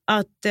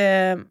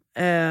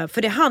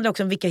för det handlar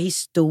också om vilka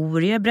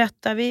historier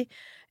berättar vi.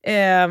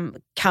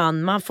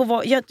 Kan man få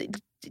vara...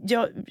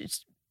 Jag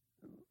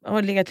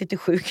har legat lite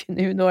sjuk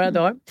nu några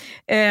dagar.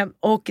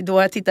 Och då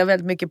har jag tittat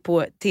väldigt mycket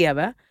på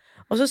tv.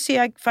 Och så ser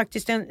jag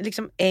faktiskt en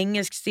liksom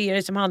engelsk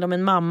serie som handlar om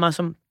en mamma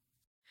som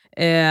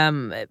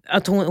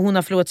att hon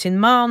har förlorat sin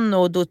man,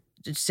 och då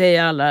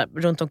säger alla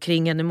runt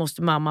omkring henne,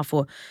 måste mamma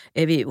få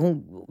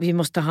vi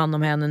måste ta hand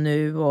om henne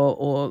nu,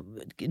 och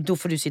då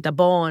får du sitta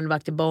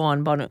barnvakt till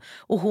barn.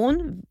 Och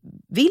hon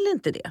vill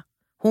inte det.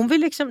 Hon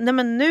vill liksom, nej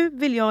men nu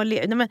vill jag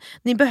nej men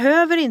ni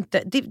behöver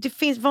inte,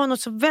 det var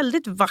något så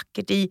väldigt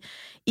vackert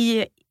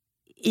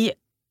i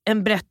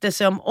en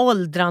berättelse om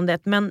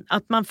åldrandet, men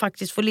att man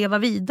faktiskt får leva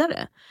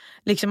vidare.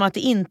 Liksom att det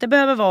inte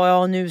behöver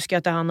vara nu ska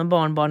jag ta hand om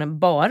barnbarnen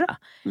bara.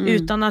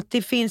 Utan att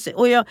det finns,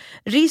 och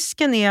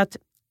risken är att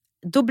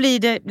då blir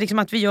det liksom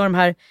att vi gör de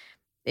här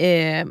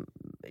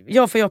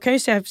för jag kan ju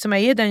säga, som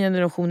jag är den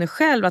generationen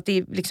själv, att det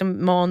är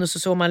liksom manus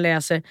och så man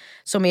läser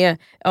som är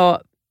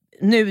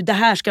nu det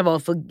här ska vara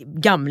för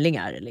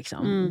gamlingar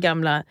liksom.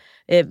 Gamla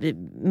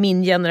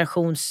min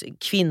generations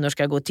kvinnor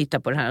ska gå och titta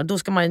på det här, och då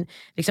ska man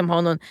liksom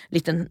ha någon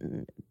liten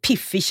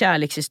piffig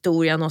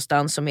kärlekshistoria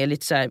någonstans som är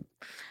lite så här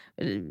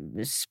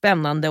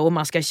spännande, och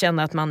man ska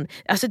känna att man,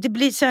 alltså det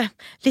blir så här,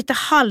 lite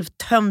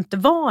halvtömt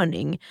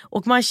varning,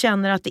 och man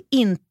känner att det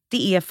inte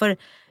är för,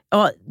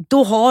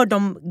 då har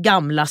de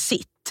gamla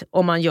sitt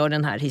om man gör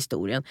den här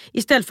historien,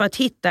 istället för att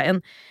hitta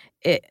en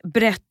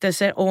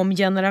berättelse om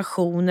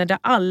generationer där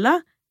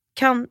alla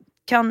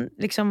kan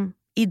liksom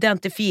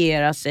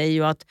identifiera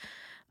sig, och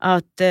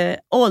att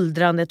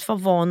åldrandet får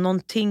vara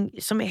någonting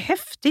som är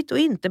häftigt och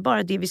inte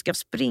bara det vi ska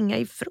springa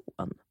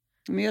ifrån.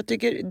 Men jag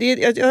tycker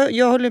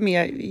jag håller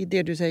med i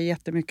det du säger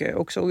jättemycket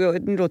också.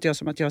 Nu låter jag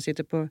som att jag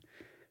sitter på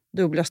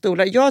dubbla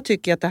stolar. Jag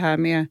tycker att det här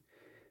med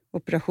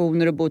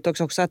operationer och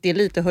botox också, att det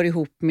lite hör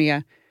ihop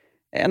med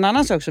en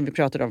annan sak som vi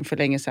pratade om för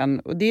länge sedan,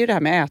 och det är det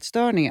här med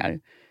ätstörningar.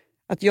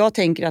 Att jag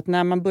tänker att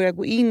när man börjar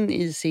gå in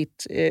i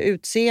sitt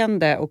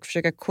utseende och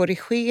försöka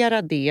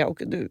korrigera det.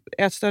 Och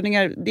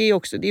ätstörningar, det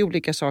är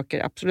olika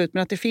saker, absolut.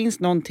 Men att det finns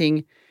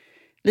någonting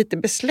lite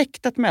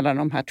besläktat mellan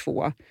de här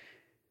två.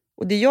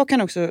 Och det jag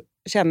kan också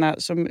känna,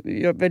 som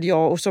väl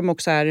jag och som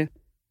också är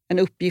en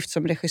uppgift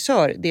som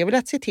regissör, det är väl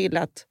att se till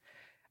att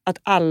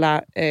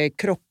alla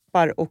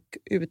kroppar och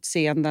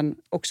utseenden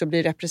också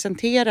blir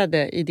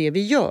representerade i det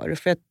vi gör.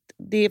 För att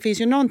det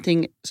finns ju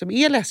någonting som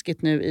är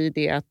läskigt nu i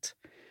det att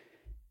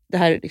det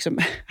här liksom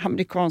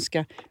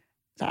amerikanska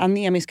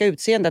anemiska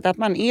utseendet, att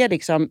man är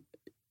liksom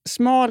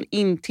smal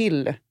in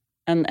till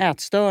en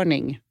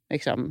ätstörning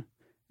liksom,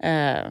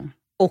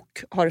 och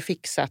har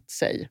fixat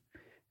sig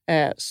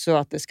så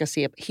att det ska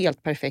se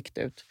helt perfekt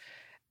ut.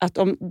 Att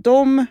om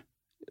de,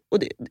 och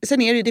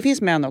sen är det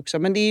finns män också,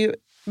 men det är ju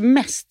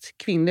mest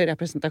kvinnlig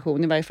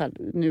representation, i varje fall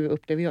nu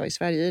upplever jag i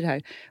Sverige i det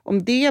här.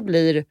 Om det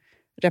blir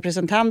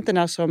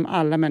representanterna som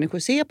alla människor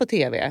ser på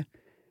tv,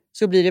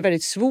 så blir det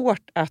väldigt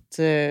svårt att...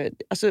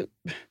 alltså,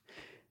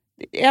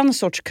 en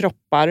sorts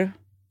kroppar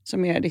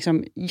som är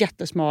liksom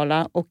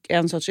jättesmala och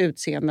en sorts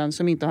utseenden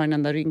som inte har en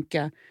enda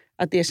rynka.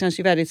 Att det känns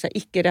ju väldigt så här,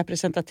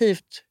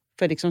 icke-representativt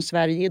för liksom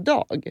Sverige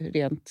idag,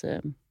 rent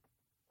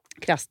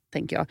krasst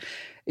tänker jag.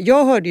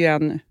 Jag hörde ju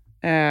en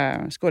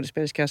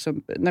skådespelerska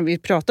som, när vi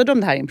pratade om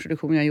det här i en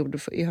produktion jag gjorde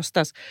i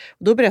höstas,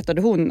 då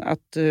berättade hon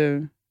att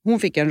hon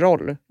fick en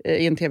roll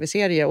i en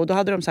tv-serie och då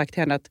hade de sagt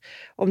till henne att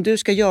om du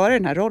ska göra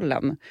den här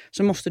rollen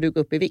så måste du gå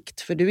upp i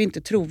vikt, för du är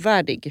inte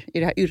trovärdig i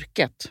det här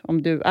yrket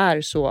om du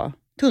är så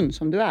tunn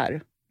som du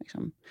är.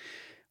 Liksom.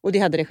 Och det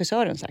hade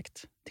regissören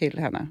sagt till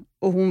henne.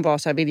 Och hon var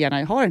så här, vill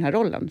gärna ha den här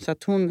rollen. Så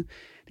att hon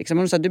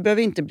sa, du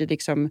behöver inte bli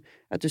liksom,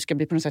 att du ska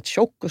bli på något sätt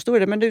tjock och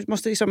stor, men du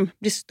måste liksom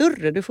bli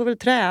större. Du får väl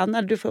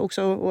träna, du får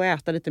också och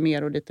äta lite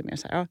mer och lite mer.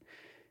 Så här,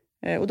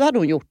 ja. Och då hade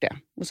hon gjort det.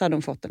 Och så hade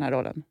hon fått den här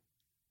rollen.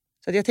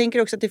 Så att jag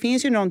tänker också att det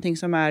finns ju någonting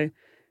som är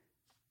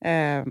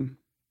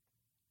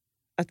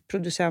att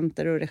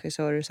producenter och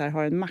regissörer så här,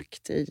 har en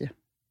makt i.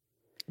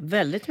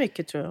 Väldigt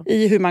mycket tror jag.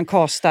 I hur man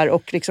kastar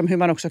och liksom hur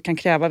man också kan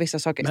kräva vissa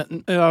saker.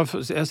 Men jag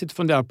sitter och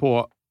funderar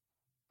på,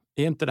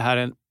 är inte det här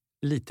en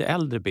lite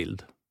äldre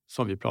bild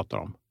som vi pratar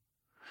om?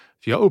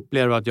 För jag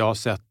upplever att jag har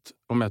sett,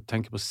 om jag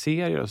tänker på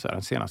serier och så här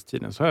den senaste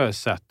tiden, så har jag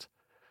sett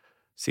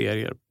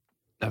serier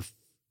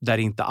där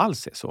det inte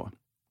alls är så.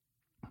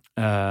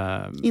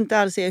 Inte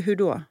alls är hur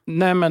då?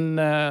 Nej, men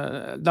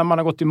där man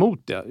har gått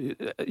emot det.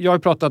 Jag har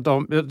pratat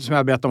om, som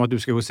jag berättade om, att du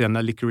ska gå och se en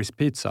Licorice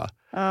Pizza.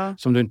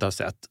 Som du inte har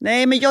sett.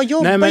 Nej, men jag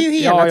jobbar ju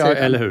hela tiden. Ja,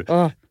 eller hur?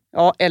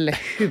 Ja, eller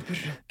hur?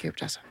 Gud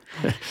alltså.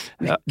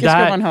 Mycket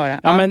ska man höra.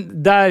 Ja,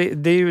 men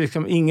det är ju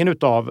liksom ingen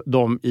av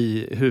dem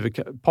i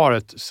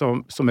huvudparet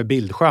som är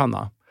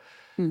bildsköna.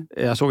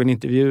 Jag såg en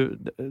intervju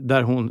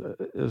där hon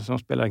som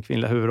spelar den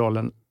kvinnliga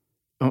huvudrollen,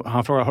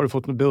 han frågar, har du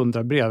fått något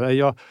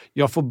beundrarbrev?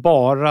 Jag får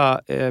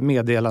bara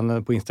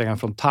meddelanden på Instagram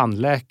från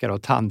tandläkare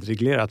och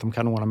tandreglerare att de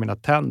kan ordna mina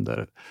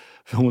tänder.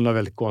 För hon har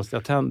väldigt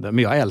konstiga tänder.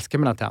 Men jag älskar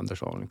mina tänder,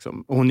 så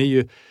liksom. Och hon är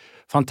ju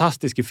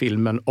fantastisk i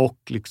filmen och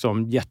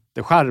liksom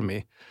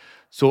jättecharmig.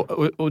 Så,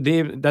 och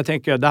där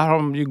tänker jag, där har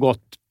de ju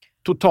gått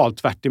totalt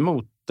tvärt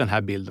emot den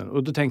här bilden.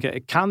 Och då tänker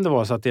jag, kan det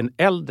vara så att det är en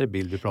äldre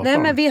bild vi pratar om?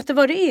 Nej, men vet du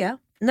vad det är?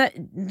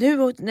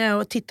 När jag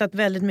har tittat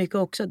väldigt mycket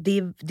också,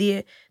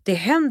 det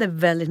händer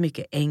väldigt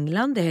mycket i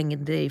England, det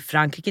händer i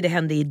Frankrike, det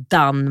händer i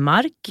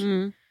Danmark,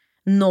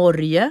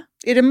 Norge.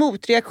 Är det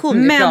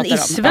motreaktion vi pratar om? Men i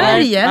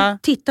Sverige,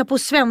 titta på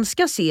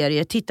svenska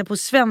serier, titta på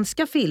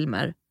svenska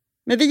filmer.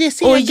 Men vi är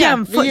sena. Och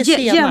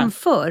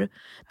jämför.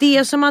 Det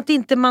är som att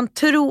inte man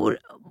tror,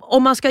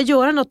 om man ska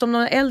göra något om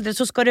någon äldre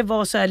så ska det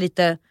vara så här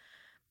lite...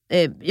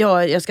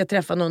 jag ska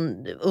träffa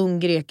någon ung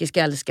grekisk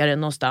älskare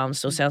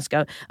någonstans och sen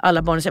ska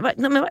alla barnen säga,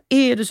 nej men vad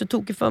är du så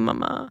tokig för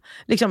mamma?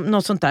 Liksom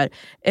något sånt där.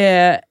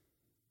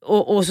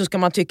 Och så ska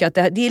man tycka att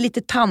det är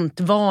lite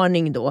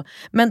tantvarning då.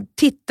 Men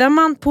tittar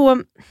man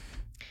på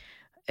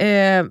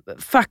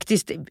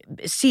faktiskt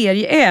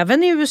serier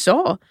även i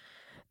USA,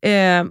 det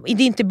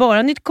är inte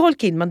bara Nicole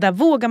Kidman, där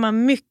vågar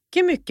man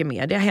mycket, mycket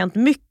mer. Det har hänt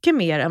mycket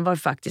mer än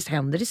vad faktiskt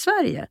händer i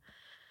Sverige.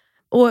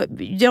 Och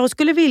jag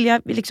skulle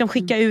vilja liksom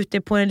skicka ut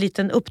det på en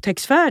liten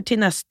upptäcktsfärd till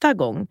nästa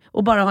gång.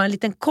 Och bara ha en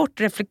liten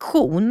kort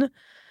reflektion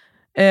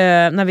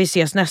när vi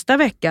ses nästa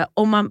vecka.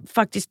 Om man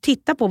faktiskt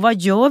tittar på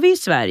vad gör vi i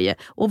Sverige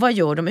och vad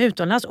gör de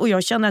utomlands. Och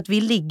jag känner att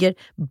vi ligger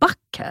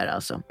back här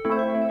alltså.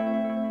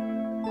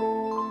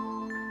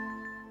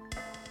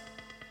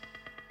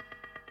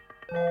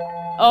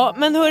 Ja,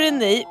 men hörni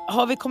ni,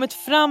 har vi kommit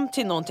fram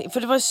till någonting?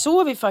 För det var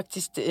så vi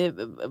faktiskt,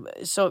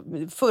 så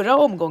förra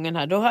omgången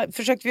här, då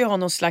försökte vi ha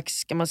någon slags,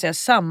 ska man säga,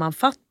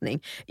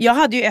 sammanfattning. Jag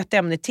hade ju ett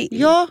ämne till.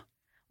 Ja.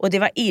 Och det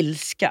var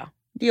ilska.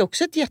 Det är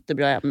också ett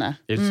jättebra ämne.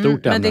 Det är ett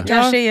stort ämne. Men det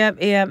kanske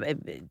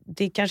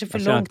det är kanske för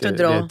långt att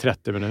dra. Det är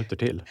 30 minuter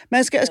till.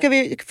 Men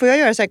får jag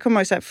göra så här, kommer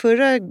jag så här,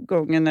 förra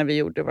gången när vi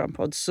gjorde vår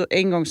podd, så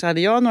en gång så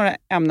hade jag några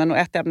ämnen och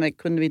ett ämne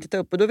kunde vi inte ta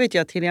upp. Och då vet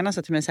jag att Helena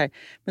sa till mig så här,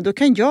 men då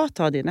kan jag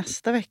ta det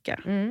nästa vecka.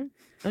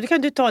 Och då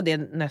kan du ta det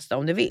nästa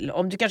om du vill.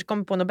 Om du kanske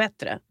kommer på något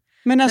bättre.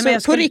 Men alltså Nej,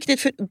 men på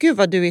riktigt, för gud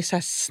vad du är så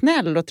här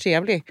snäll och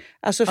trevlig.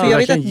 Alltså för Ja, jag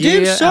vet att verkligen. du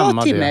Ge sa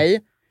Emma till det.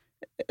 mig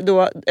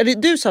då, eller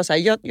du sa så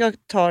här, jag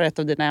tar ett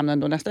av dina ämnen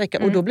då nästa vecka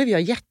och då blev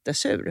jag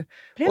jättesur.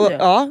 Blev Och, du?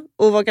 ja,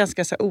 och var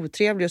ganska så här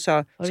otrevlig och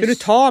sa, Var ska det du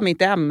ta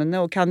mitt ämne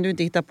och kan du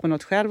inte hitta på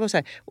något själv? Och, så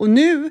här. Och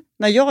nu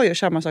när jag gör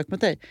samma sak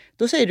mot dig,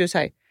 då säger du så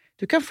här,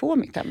 du kan få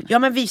mitt ämne. Ja,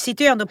 men vi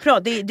sitter ju ändå och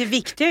pratar. Det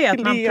viktiga är att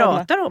man Helena.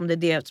 pratar om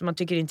det som man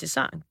tycker är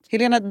intressant.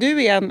 Helena,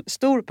 du är en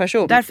stor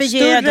person. Därför ger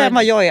jag Större dig- än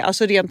vad jag är.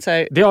 Alltså rent så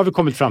här, Det har vi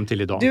kommit fram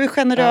till idag. du är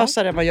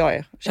generösare än vad jag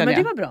är, Ja, känner men det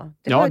jag. var bra.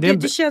 Det, Ja, var, det är en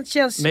det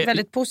känns men-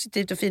 väldigt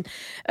positivt och fint.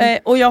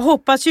 Och jag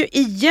hoppas ju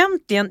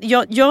egentligen,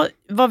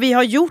 vad vi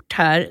har gjort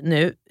här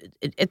nu,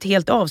 ett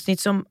helt avsnitt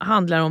som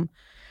handlar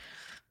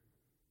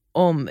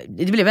om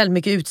det blev väldigt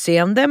mycket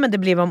utseende, men det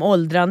blev om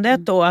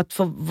åldrandet och att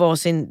få vara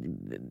sin...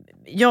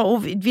 Ja,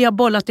 och vi har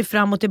bollat det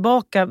fram och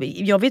tillbaka.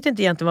 Jag vet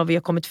inte egentligen vad vi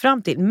har kommit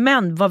fram till,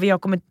 men vad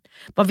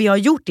vi har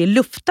gjort är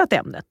luftat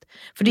ämnet.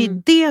 För det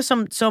är det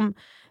som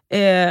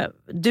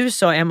du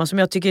sa, Emma, som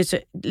jag tycker är så,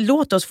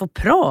 låt oss få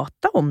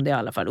prata om det i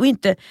alla fall. Och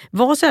inte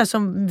vara så här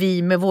som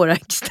vi med våra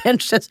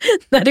extensions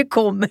när det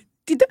kommer.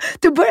 Titta,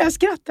 du börjar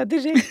skratta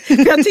direkt.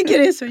 Jag tycker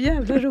det är så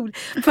jävla roligt.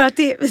 För att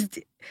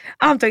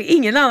antagligen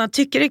ingen annan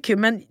tycker det är kul,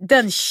 men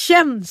den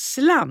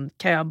känslan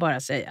kan jag bara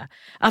säga.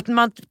 Att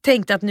man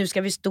tänkte att nu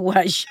ska vi stå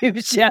här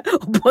tjusiga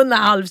och på en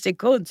halv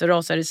sekund så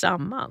rasar det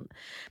samman.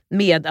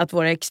 Med att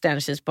våra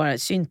extensions bara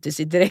syntes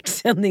i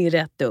direktsändning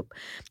rätt upp.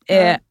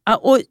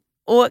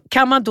 Och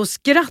kan man då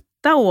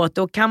skratta åt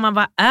det och kan man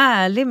vara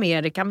ärlig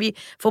med det, kan vi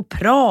få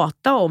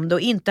prata om det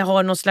och inte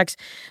ha någon slags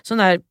sån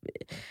här...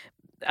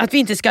 Att vi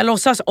inte ska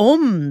låtsas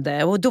om det.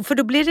 För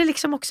då blir det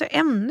liksom också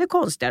ännu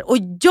konstigare. Och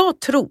jag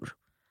tror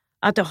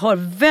att det har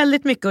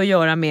väldigt mycket att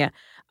göra med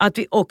att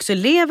vi också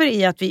lever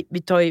i att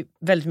vi tar ju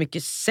väldigt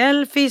mycket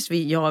selfies,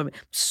 vi har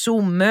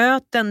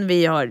Zoom-möten,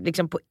 vi har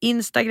liksom på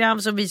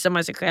Instagram så visar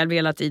man sig själv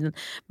hela tiden.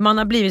 Man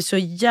har blivit så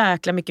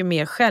jäkla mycket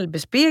mer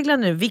självbespeglad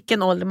nu,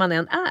 vilken ålder man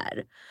än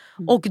är.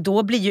 Och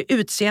då blir ju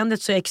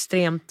utseendet så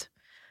extremt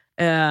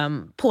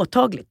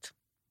påtagligt.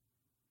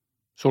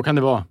 Så kan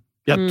det vara.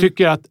 Jag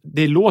tycker att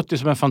det låter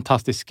som en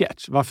fantastisk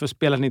sketch. Varför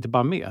spelar ni inte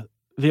bara med?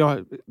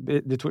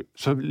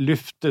 Så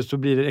lyfter så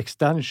blir det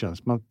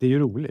extensions. Det är ju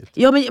roligt.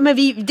 Ja, men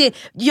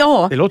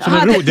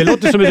det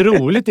låter som ett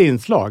roligt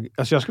inslag.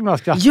 Alltså jag skulle vilja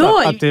skratta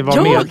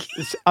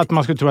att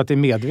man skulle tro att det är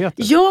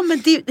medvetet. Ja,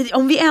 men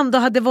om vi ändå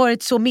hade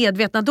varit så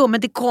medvetna då,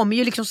 men det kommer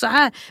ju liksom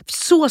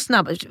så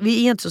snabbt.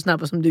 Vi är inte så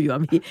snabba som du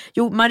gör.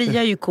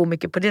 Maria är ju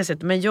komiker på det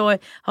sättet, men jag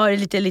har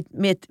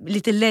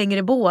lite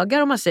längre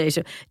bågar om man säger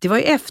så. Det var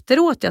ju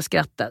efteråt jag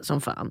skrattade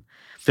som fan.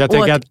 För jag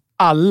tänker att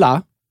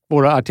alla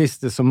våra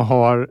artister som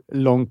har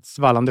långt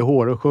svallande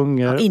hår och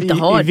sjunger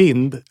i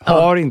vind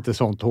har inte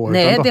sånt hår.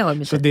 Nej, det har de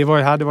inte. Så det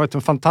hade varit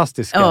en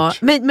fantastisk sketch.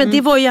 Ja, men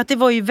det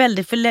var ju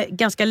väldigt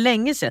ganska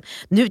länge sedan.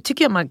 Nu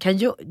tycker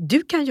jag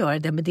du kan göra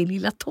det med din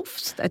lilla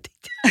tofs där.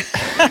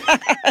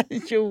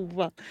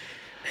 Johan.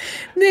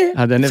 Nej.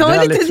 Ja, den är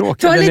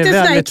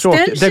väldigt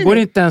tråkig. Det går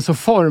inte ens att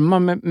forma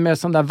med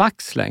sån där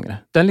vax längre.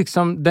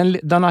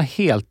 Den har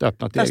helt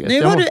öppnat Fast eget.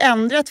 nu har du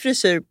ändrat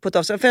frisyr på ett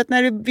avstånd. För att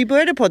när vi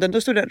började på den,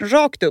 då stod den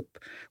rakt upp.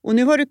 Och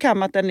nu har du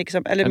kammat den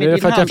liksom, eller med det är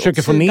din för att jag hand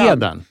försöker åt få sidan. ner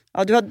den.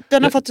 Ja, du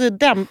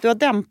har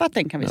dämpat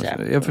den kan vi säga.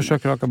 Jag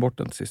försöker raka bort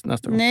den till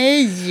nästa gång.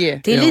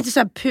 Nej! Det är lite så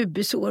här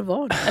pubisår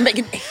var det. Men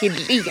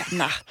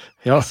Helena!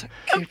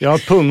 Jag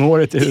har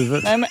punghåret i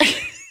huvudet. Nej, men,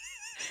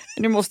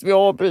 nu måste vi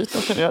avbryta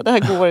för det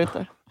här går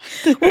inte.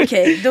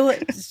 Okej,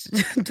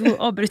 då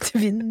avbryter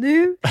vi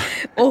nu.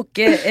 Och,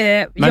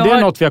 men det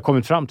är något vi har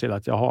kommit fram till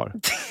att jag har.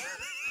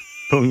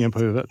 Pungen på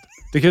huvudet.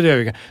 Det kan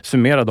vi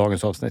summera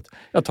dagens avsnitt.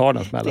 Jag tar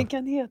den smällen. Det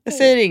kan heta. Jag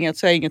säger inget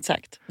så har jag inget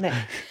sagt. Nej.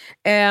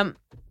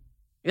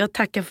 Jag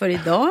tackar för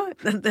idag.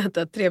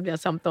 Detta trevliga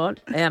samtal.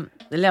 Jag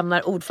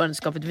lämnar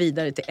ordförandeskapet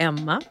vidare till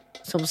Emma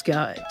som ska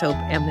ta upp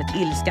ämnet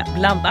ilska,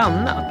 bland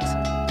annat.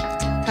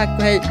 Tack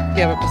och hej,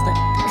 leverpastej.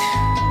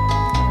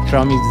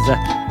 Kramize.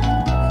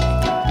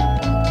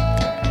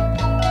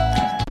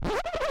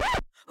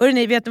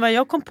 Hörrni, vet ni vad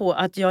jag kom på?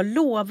 Att jag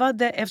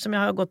lovade, eftersom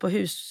jag har gått på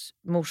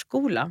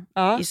husmorsskola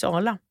i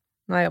Sala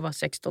när jag var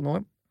 16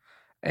 år.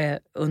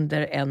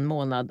 Under en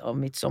månad av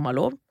mitt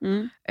sommarlov.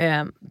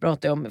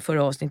 Pratade jag om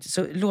förra avsnittet.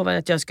 Så lovade jag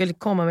att jag skulle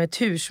komma med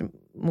ett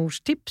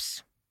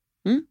husmorstips.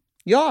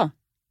 Ja.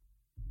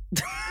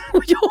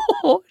 Och jag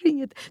har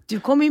inget. Du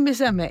kommer ju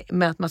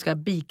med att man ska ha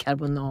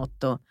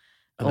bikarbonat och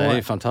det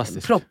är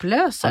fantastiskt.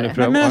 Propplösare.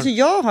 Men alltså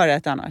jag har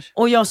rätt annars.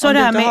 Och jag sa det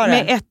här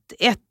med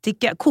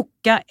ättika,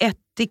 koka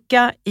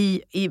ättika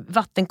i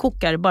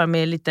vattenkokare bara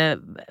med lite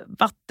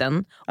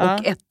vatten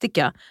och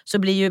ättika, så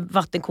blir ju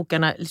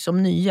vattenkokarna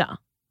liksom nya.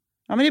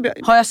 Ja, men det är bra.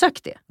 Har jag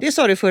sagt det? Det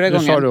sa du förra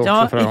gången. Sa du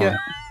också förra gången.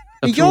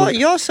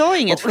 Jag sa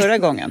inget förra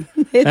gången.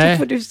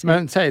 Nej,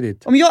 men säg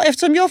ditt.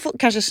 Eftersom jag får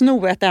kanske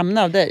sno ett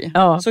ämne av dig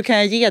så kan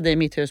jag ge dig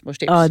mitt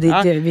husmorstips.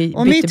 Ja,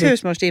 och mitt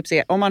husmorstips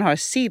är om man har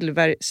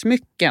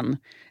silversmycken.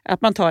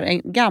 Att man tar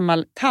en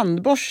gammal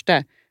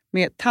tandborste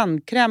med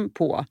tandkräm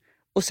på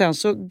och sen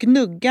så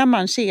gnuggar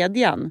man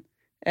kedjan,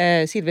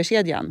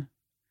 silverkedjan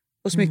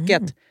och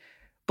smycket.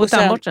 På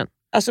tandborsten?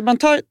 Alltså man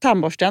tar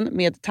tandborsten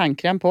med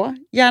tandkräm på.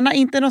 Gärna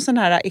inte någon sån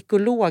här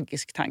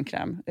ekologisk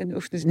tandkräm.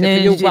 Usch, det är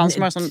för Johan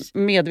som har en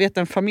sån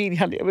medveten familj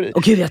han lever i.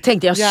 Åh gud, jag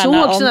tänkte, jag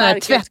Gärna såg såna här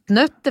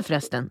tvättnötter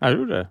förresten. Ja,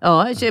 gjorde det?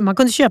 Ja, man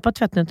kunde köpa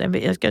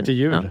tvättnötter. Till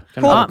jul.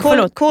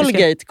 Ja.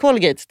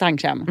 Colgate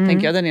tandkräm,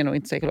 tänker jag. Den är nog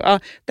inte så ekologisk. Ja,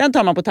 den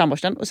tar man på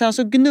tandborsten och sen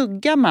så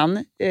gnuggar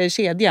man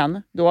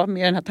kedjan då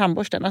med den här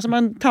tandborsten. Alltså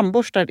man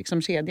tandborstar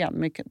liksom kedjan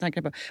med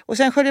tandkräm på. Och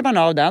sen sköljer man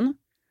av den.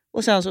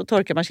 Och sen så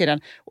torkar man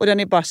kedjan. Och den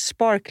är bara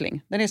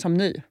sparkling. Den är som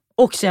ny.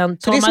 Och sen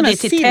tar man det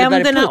till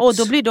tänderna och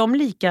då blir de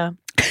lika...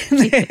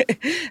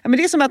 Ja, men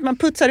det är som att man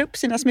putsar upp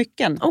sina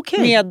smycken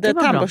med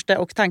tandborste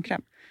och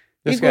tandkräm.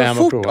 Det går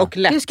fort och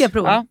lätt. Det ska jag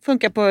prova. Ja,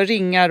 funkar på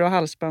ringar och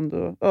halsband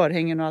och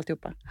örhängen och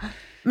alltihopa.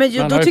 Men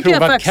man då har ju tycker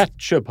provat jag faktiskt...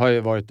 ketchup har ju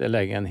varit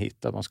länge en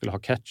hit. Att man skulle ha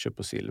ketchup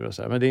och silver och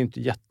så här. Men det är inte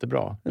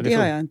jättebra. Det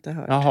har jag inte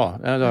hört. Jaha,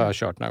 det har jag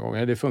kört några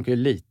gånger. Det funkar ju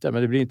lite,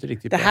 men det blir inte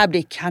riktigt bra. Det här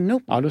blir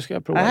kanon. Ja, då ska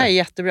jag prova det. Här är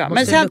jättebra.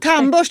 Men sen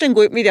tandborsten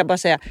vill jag bara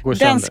säga.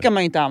 Den ska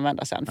man ju inte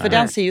använda sen. För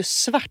den ser ju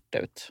svart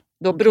ut.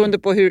 Då beroende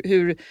på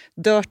hur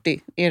dirty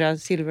era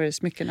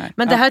silversmycken är.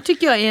 Men det här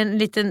tycker jag är en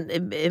liten,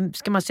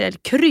 ska man säga,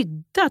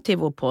 krydda till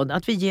vår podd.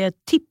 Att vi ger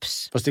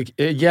tips. Fast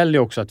det gäller ju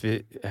också att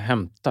vi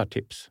hämtar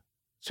tips.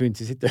 Så vi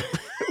inte sitter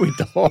och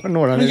inte har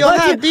några. Men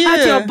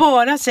att jag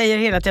bara säger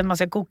hela tiden att man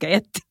ska koka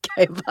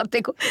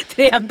ättika.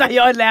 Det enda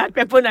jag har lärt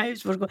mig på den här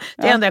husvårdsskolan.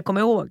 Det enda jag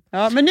kommer ihåg.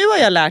 Ja, men nu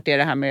har jag lärt er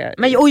det här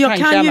med och jag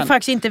kan ju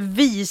faktiskt inte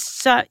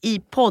visa i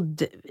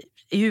podd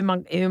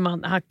hur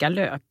man hackar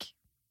lök.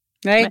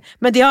 Nej.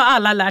 Men det har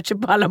alla lärt sig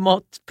på alla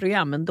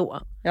matprogram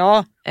ändå.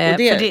 Ja,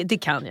 för det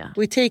kan jag.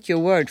 We take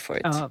your word for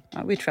it.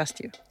 We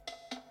trust you.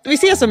 Vi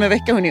ses om en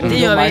vecka, hörni. Det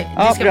gör vi.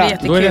 Det ska bli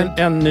jättekul. Då är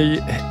det en ny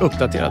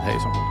uppdaterad Hej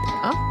som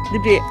Det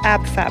blir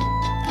abfab.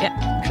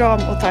 Kram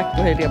och tack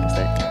och hej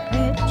leverpastej.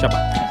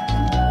 Tjabba.